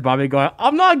all it. you hear is Bobby going,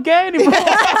 "I'm not gay anymore.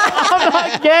 I'm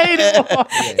not gay anymore."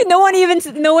 No one even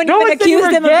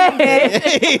accused him of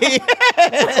being gay.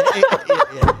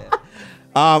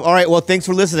 All right. Well, thanks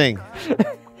for listening.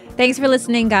 Thanks for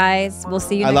listening, guys. We'll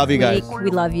see you next love you guys. week. We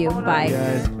love you. Bye.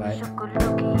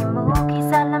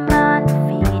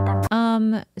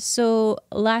 So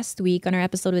last week on our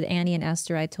episode with Annie and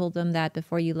Esther, I told them that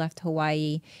before you left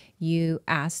Hawaii, you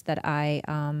asked that I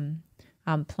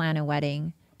plan a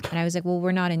wedding. And I was like, well,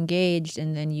 we're not engaged.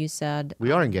 And then you said,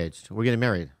 We are engaged. We're getting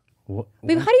married.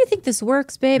 babe, how do you think this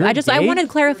works, babe? You're I engaged? wanted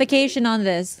clarification on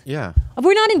this. Yeah.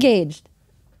 We're not engaged.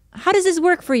 How does this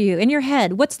work for you in your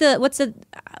head? What goes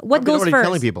already first?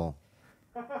 telling people.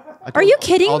 Are you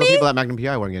kidding all me? All the people at Magnum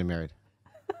PI weren't getting married.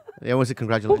 They always said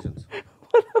congratulations.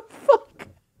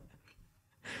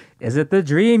 Is it the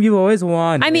dream you always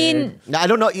wanted? I mean, I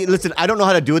don't know. Listen, I don't know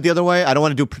how to do it the other way. I don't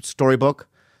want to do storybook.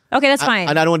 okay, that's fine.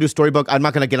 And I don't want to do storybook. I'm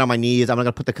not going to get on my knees. I'm not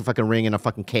going to put the fucking ring in a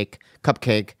fucking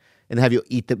cupcake, and have you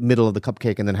eat the middle of the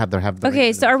cupcake and then have the okay,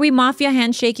 ring. so are we mafia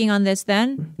handshaking on this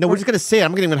then? No, we're just going to say it.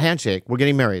 I'm not getting even a handshake. We're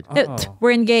getting married.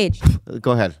 We're engaged.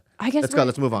 Go ahead. I guess Let's go.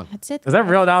 Let's move on. That's it. Is that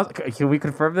real now? Can we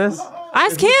confirm this?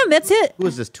 Ask him. That's it. Who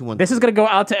is this 2-1? This is gonna go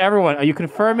out to everyone. Are you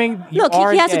confirming? You Look,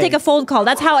 are he has to take a engaged? phone call.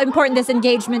 That's how important this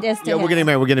engagement is to Yeah, him. we're getting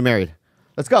married. We're getting married.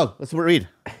 Let's go. Let's read.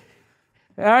 All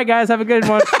right, guys, have a good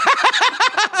one.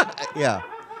 Yeah.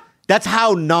 That's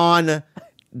how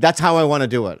I want to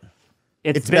do it.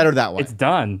 It's better that way. It's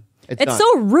done. It's done.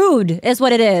 so rude, is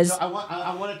what it is.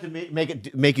 I wanted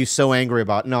to make you so angry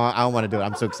about. No, I don't want to do it.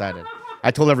 I'm so excited. I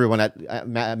told everyone at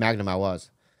Magnum I was.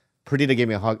 Perdita gave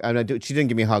me a hug. She didn't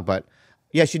give me a hug, but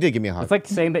yeah, she did give me a hug. It's like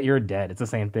saying that you're dead. It's the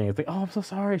same thing. It's like, oh, I'm so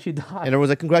sorry she died. And everyone was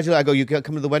like, congratulations. I go, you can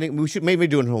come to the wedding. We should maybe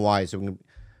do it in Hawaii. So we can,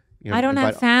 I don't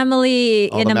have family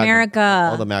in America.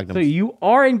 All the Magnums. So you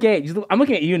are engaged. I'm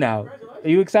looking at you now. Are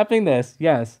you accepting this?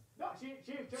 Yes.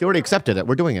 She already accepted it.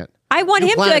 We're doing it. I want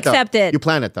him to accept it. You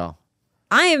plan it though.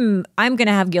 I'm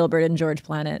gonna have Gilbert and George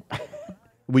plan it.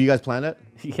 Will you guys plan it?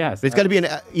 Yes. It's got to be in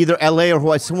either LA or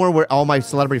Hawaii, somewhere where all my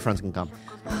celebrity friends can come.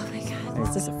 Oh my god,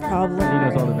 this is a problem. He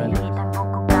knows all the vendors.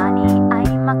 Ay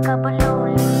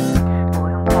makabulol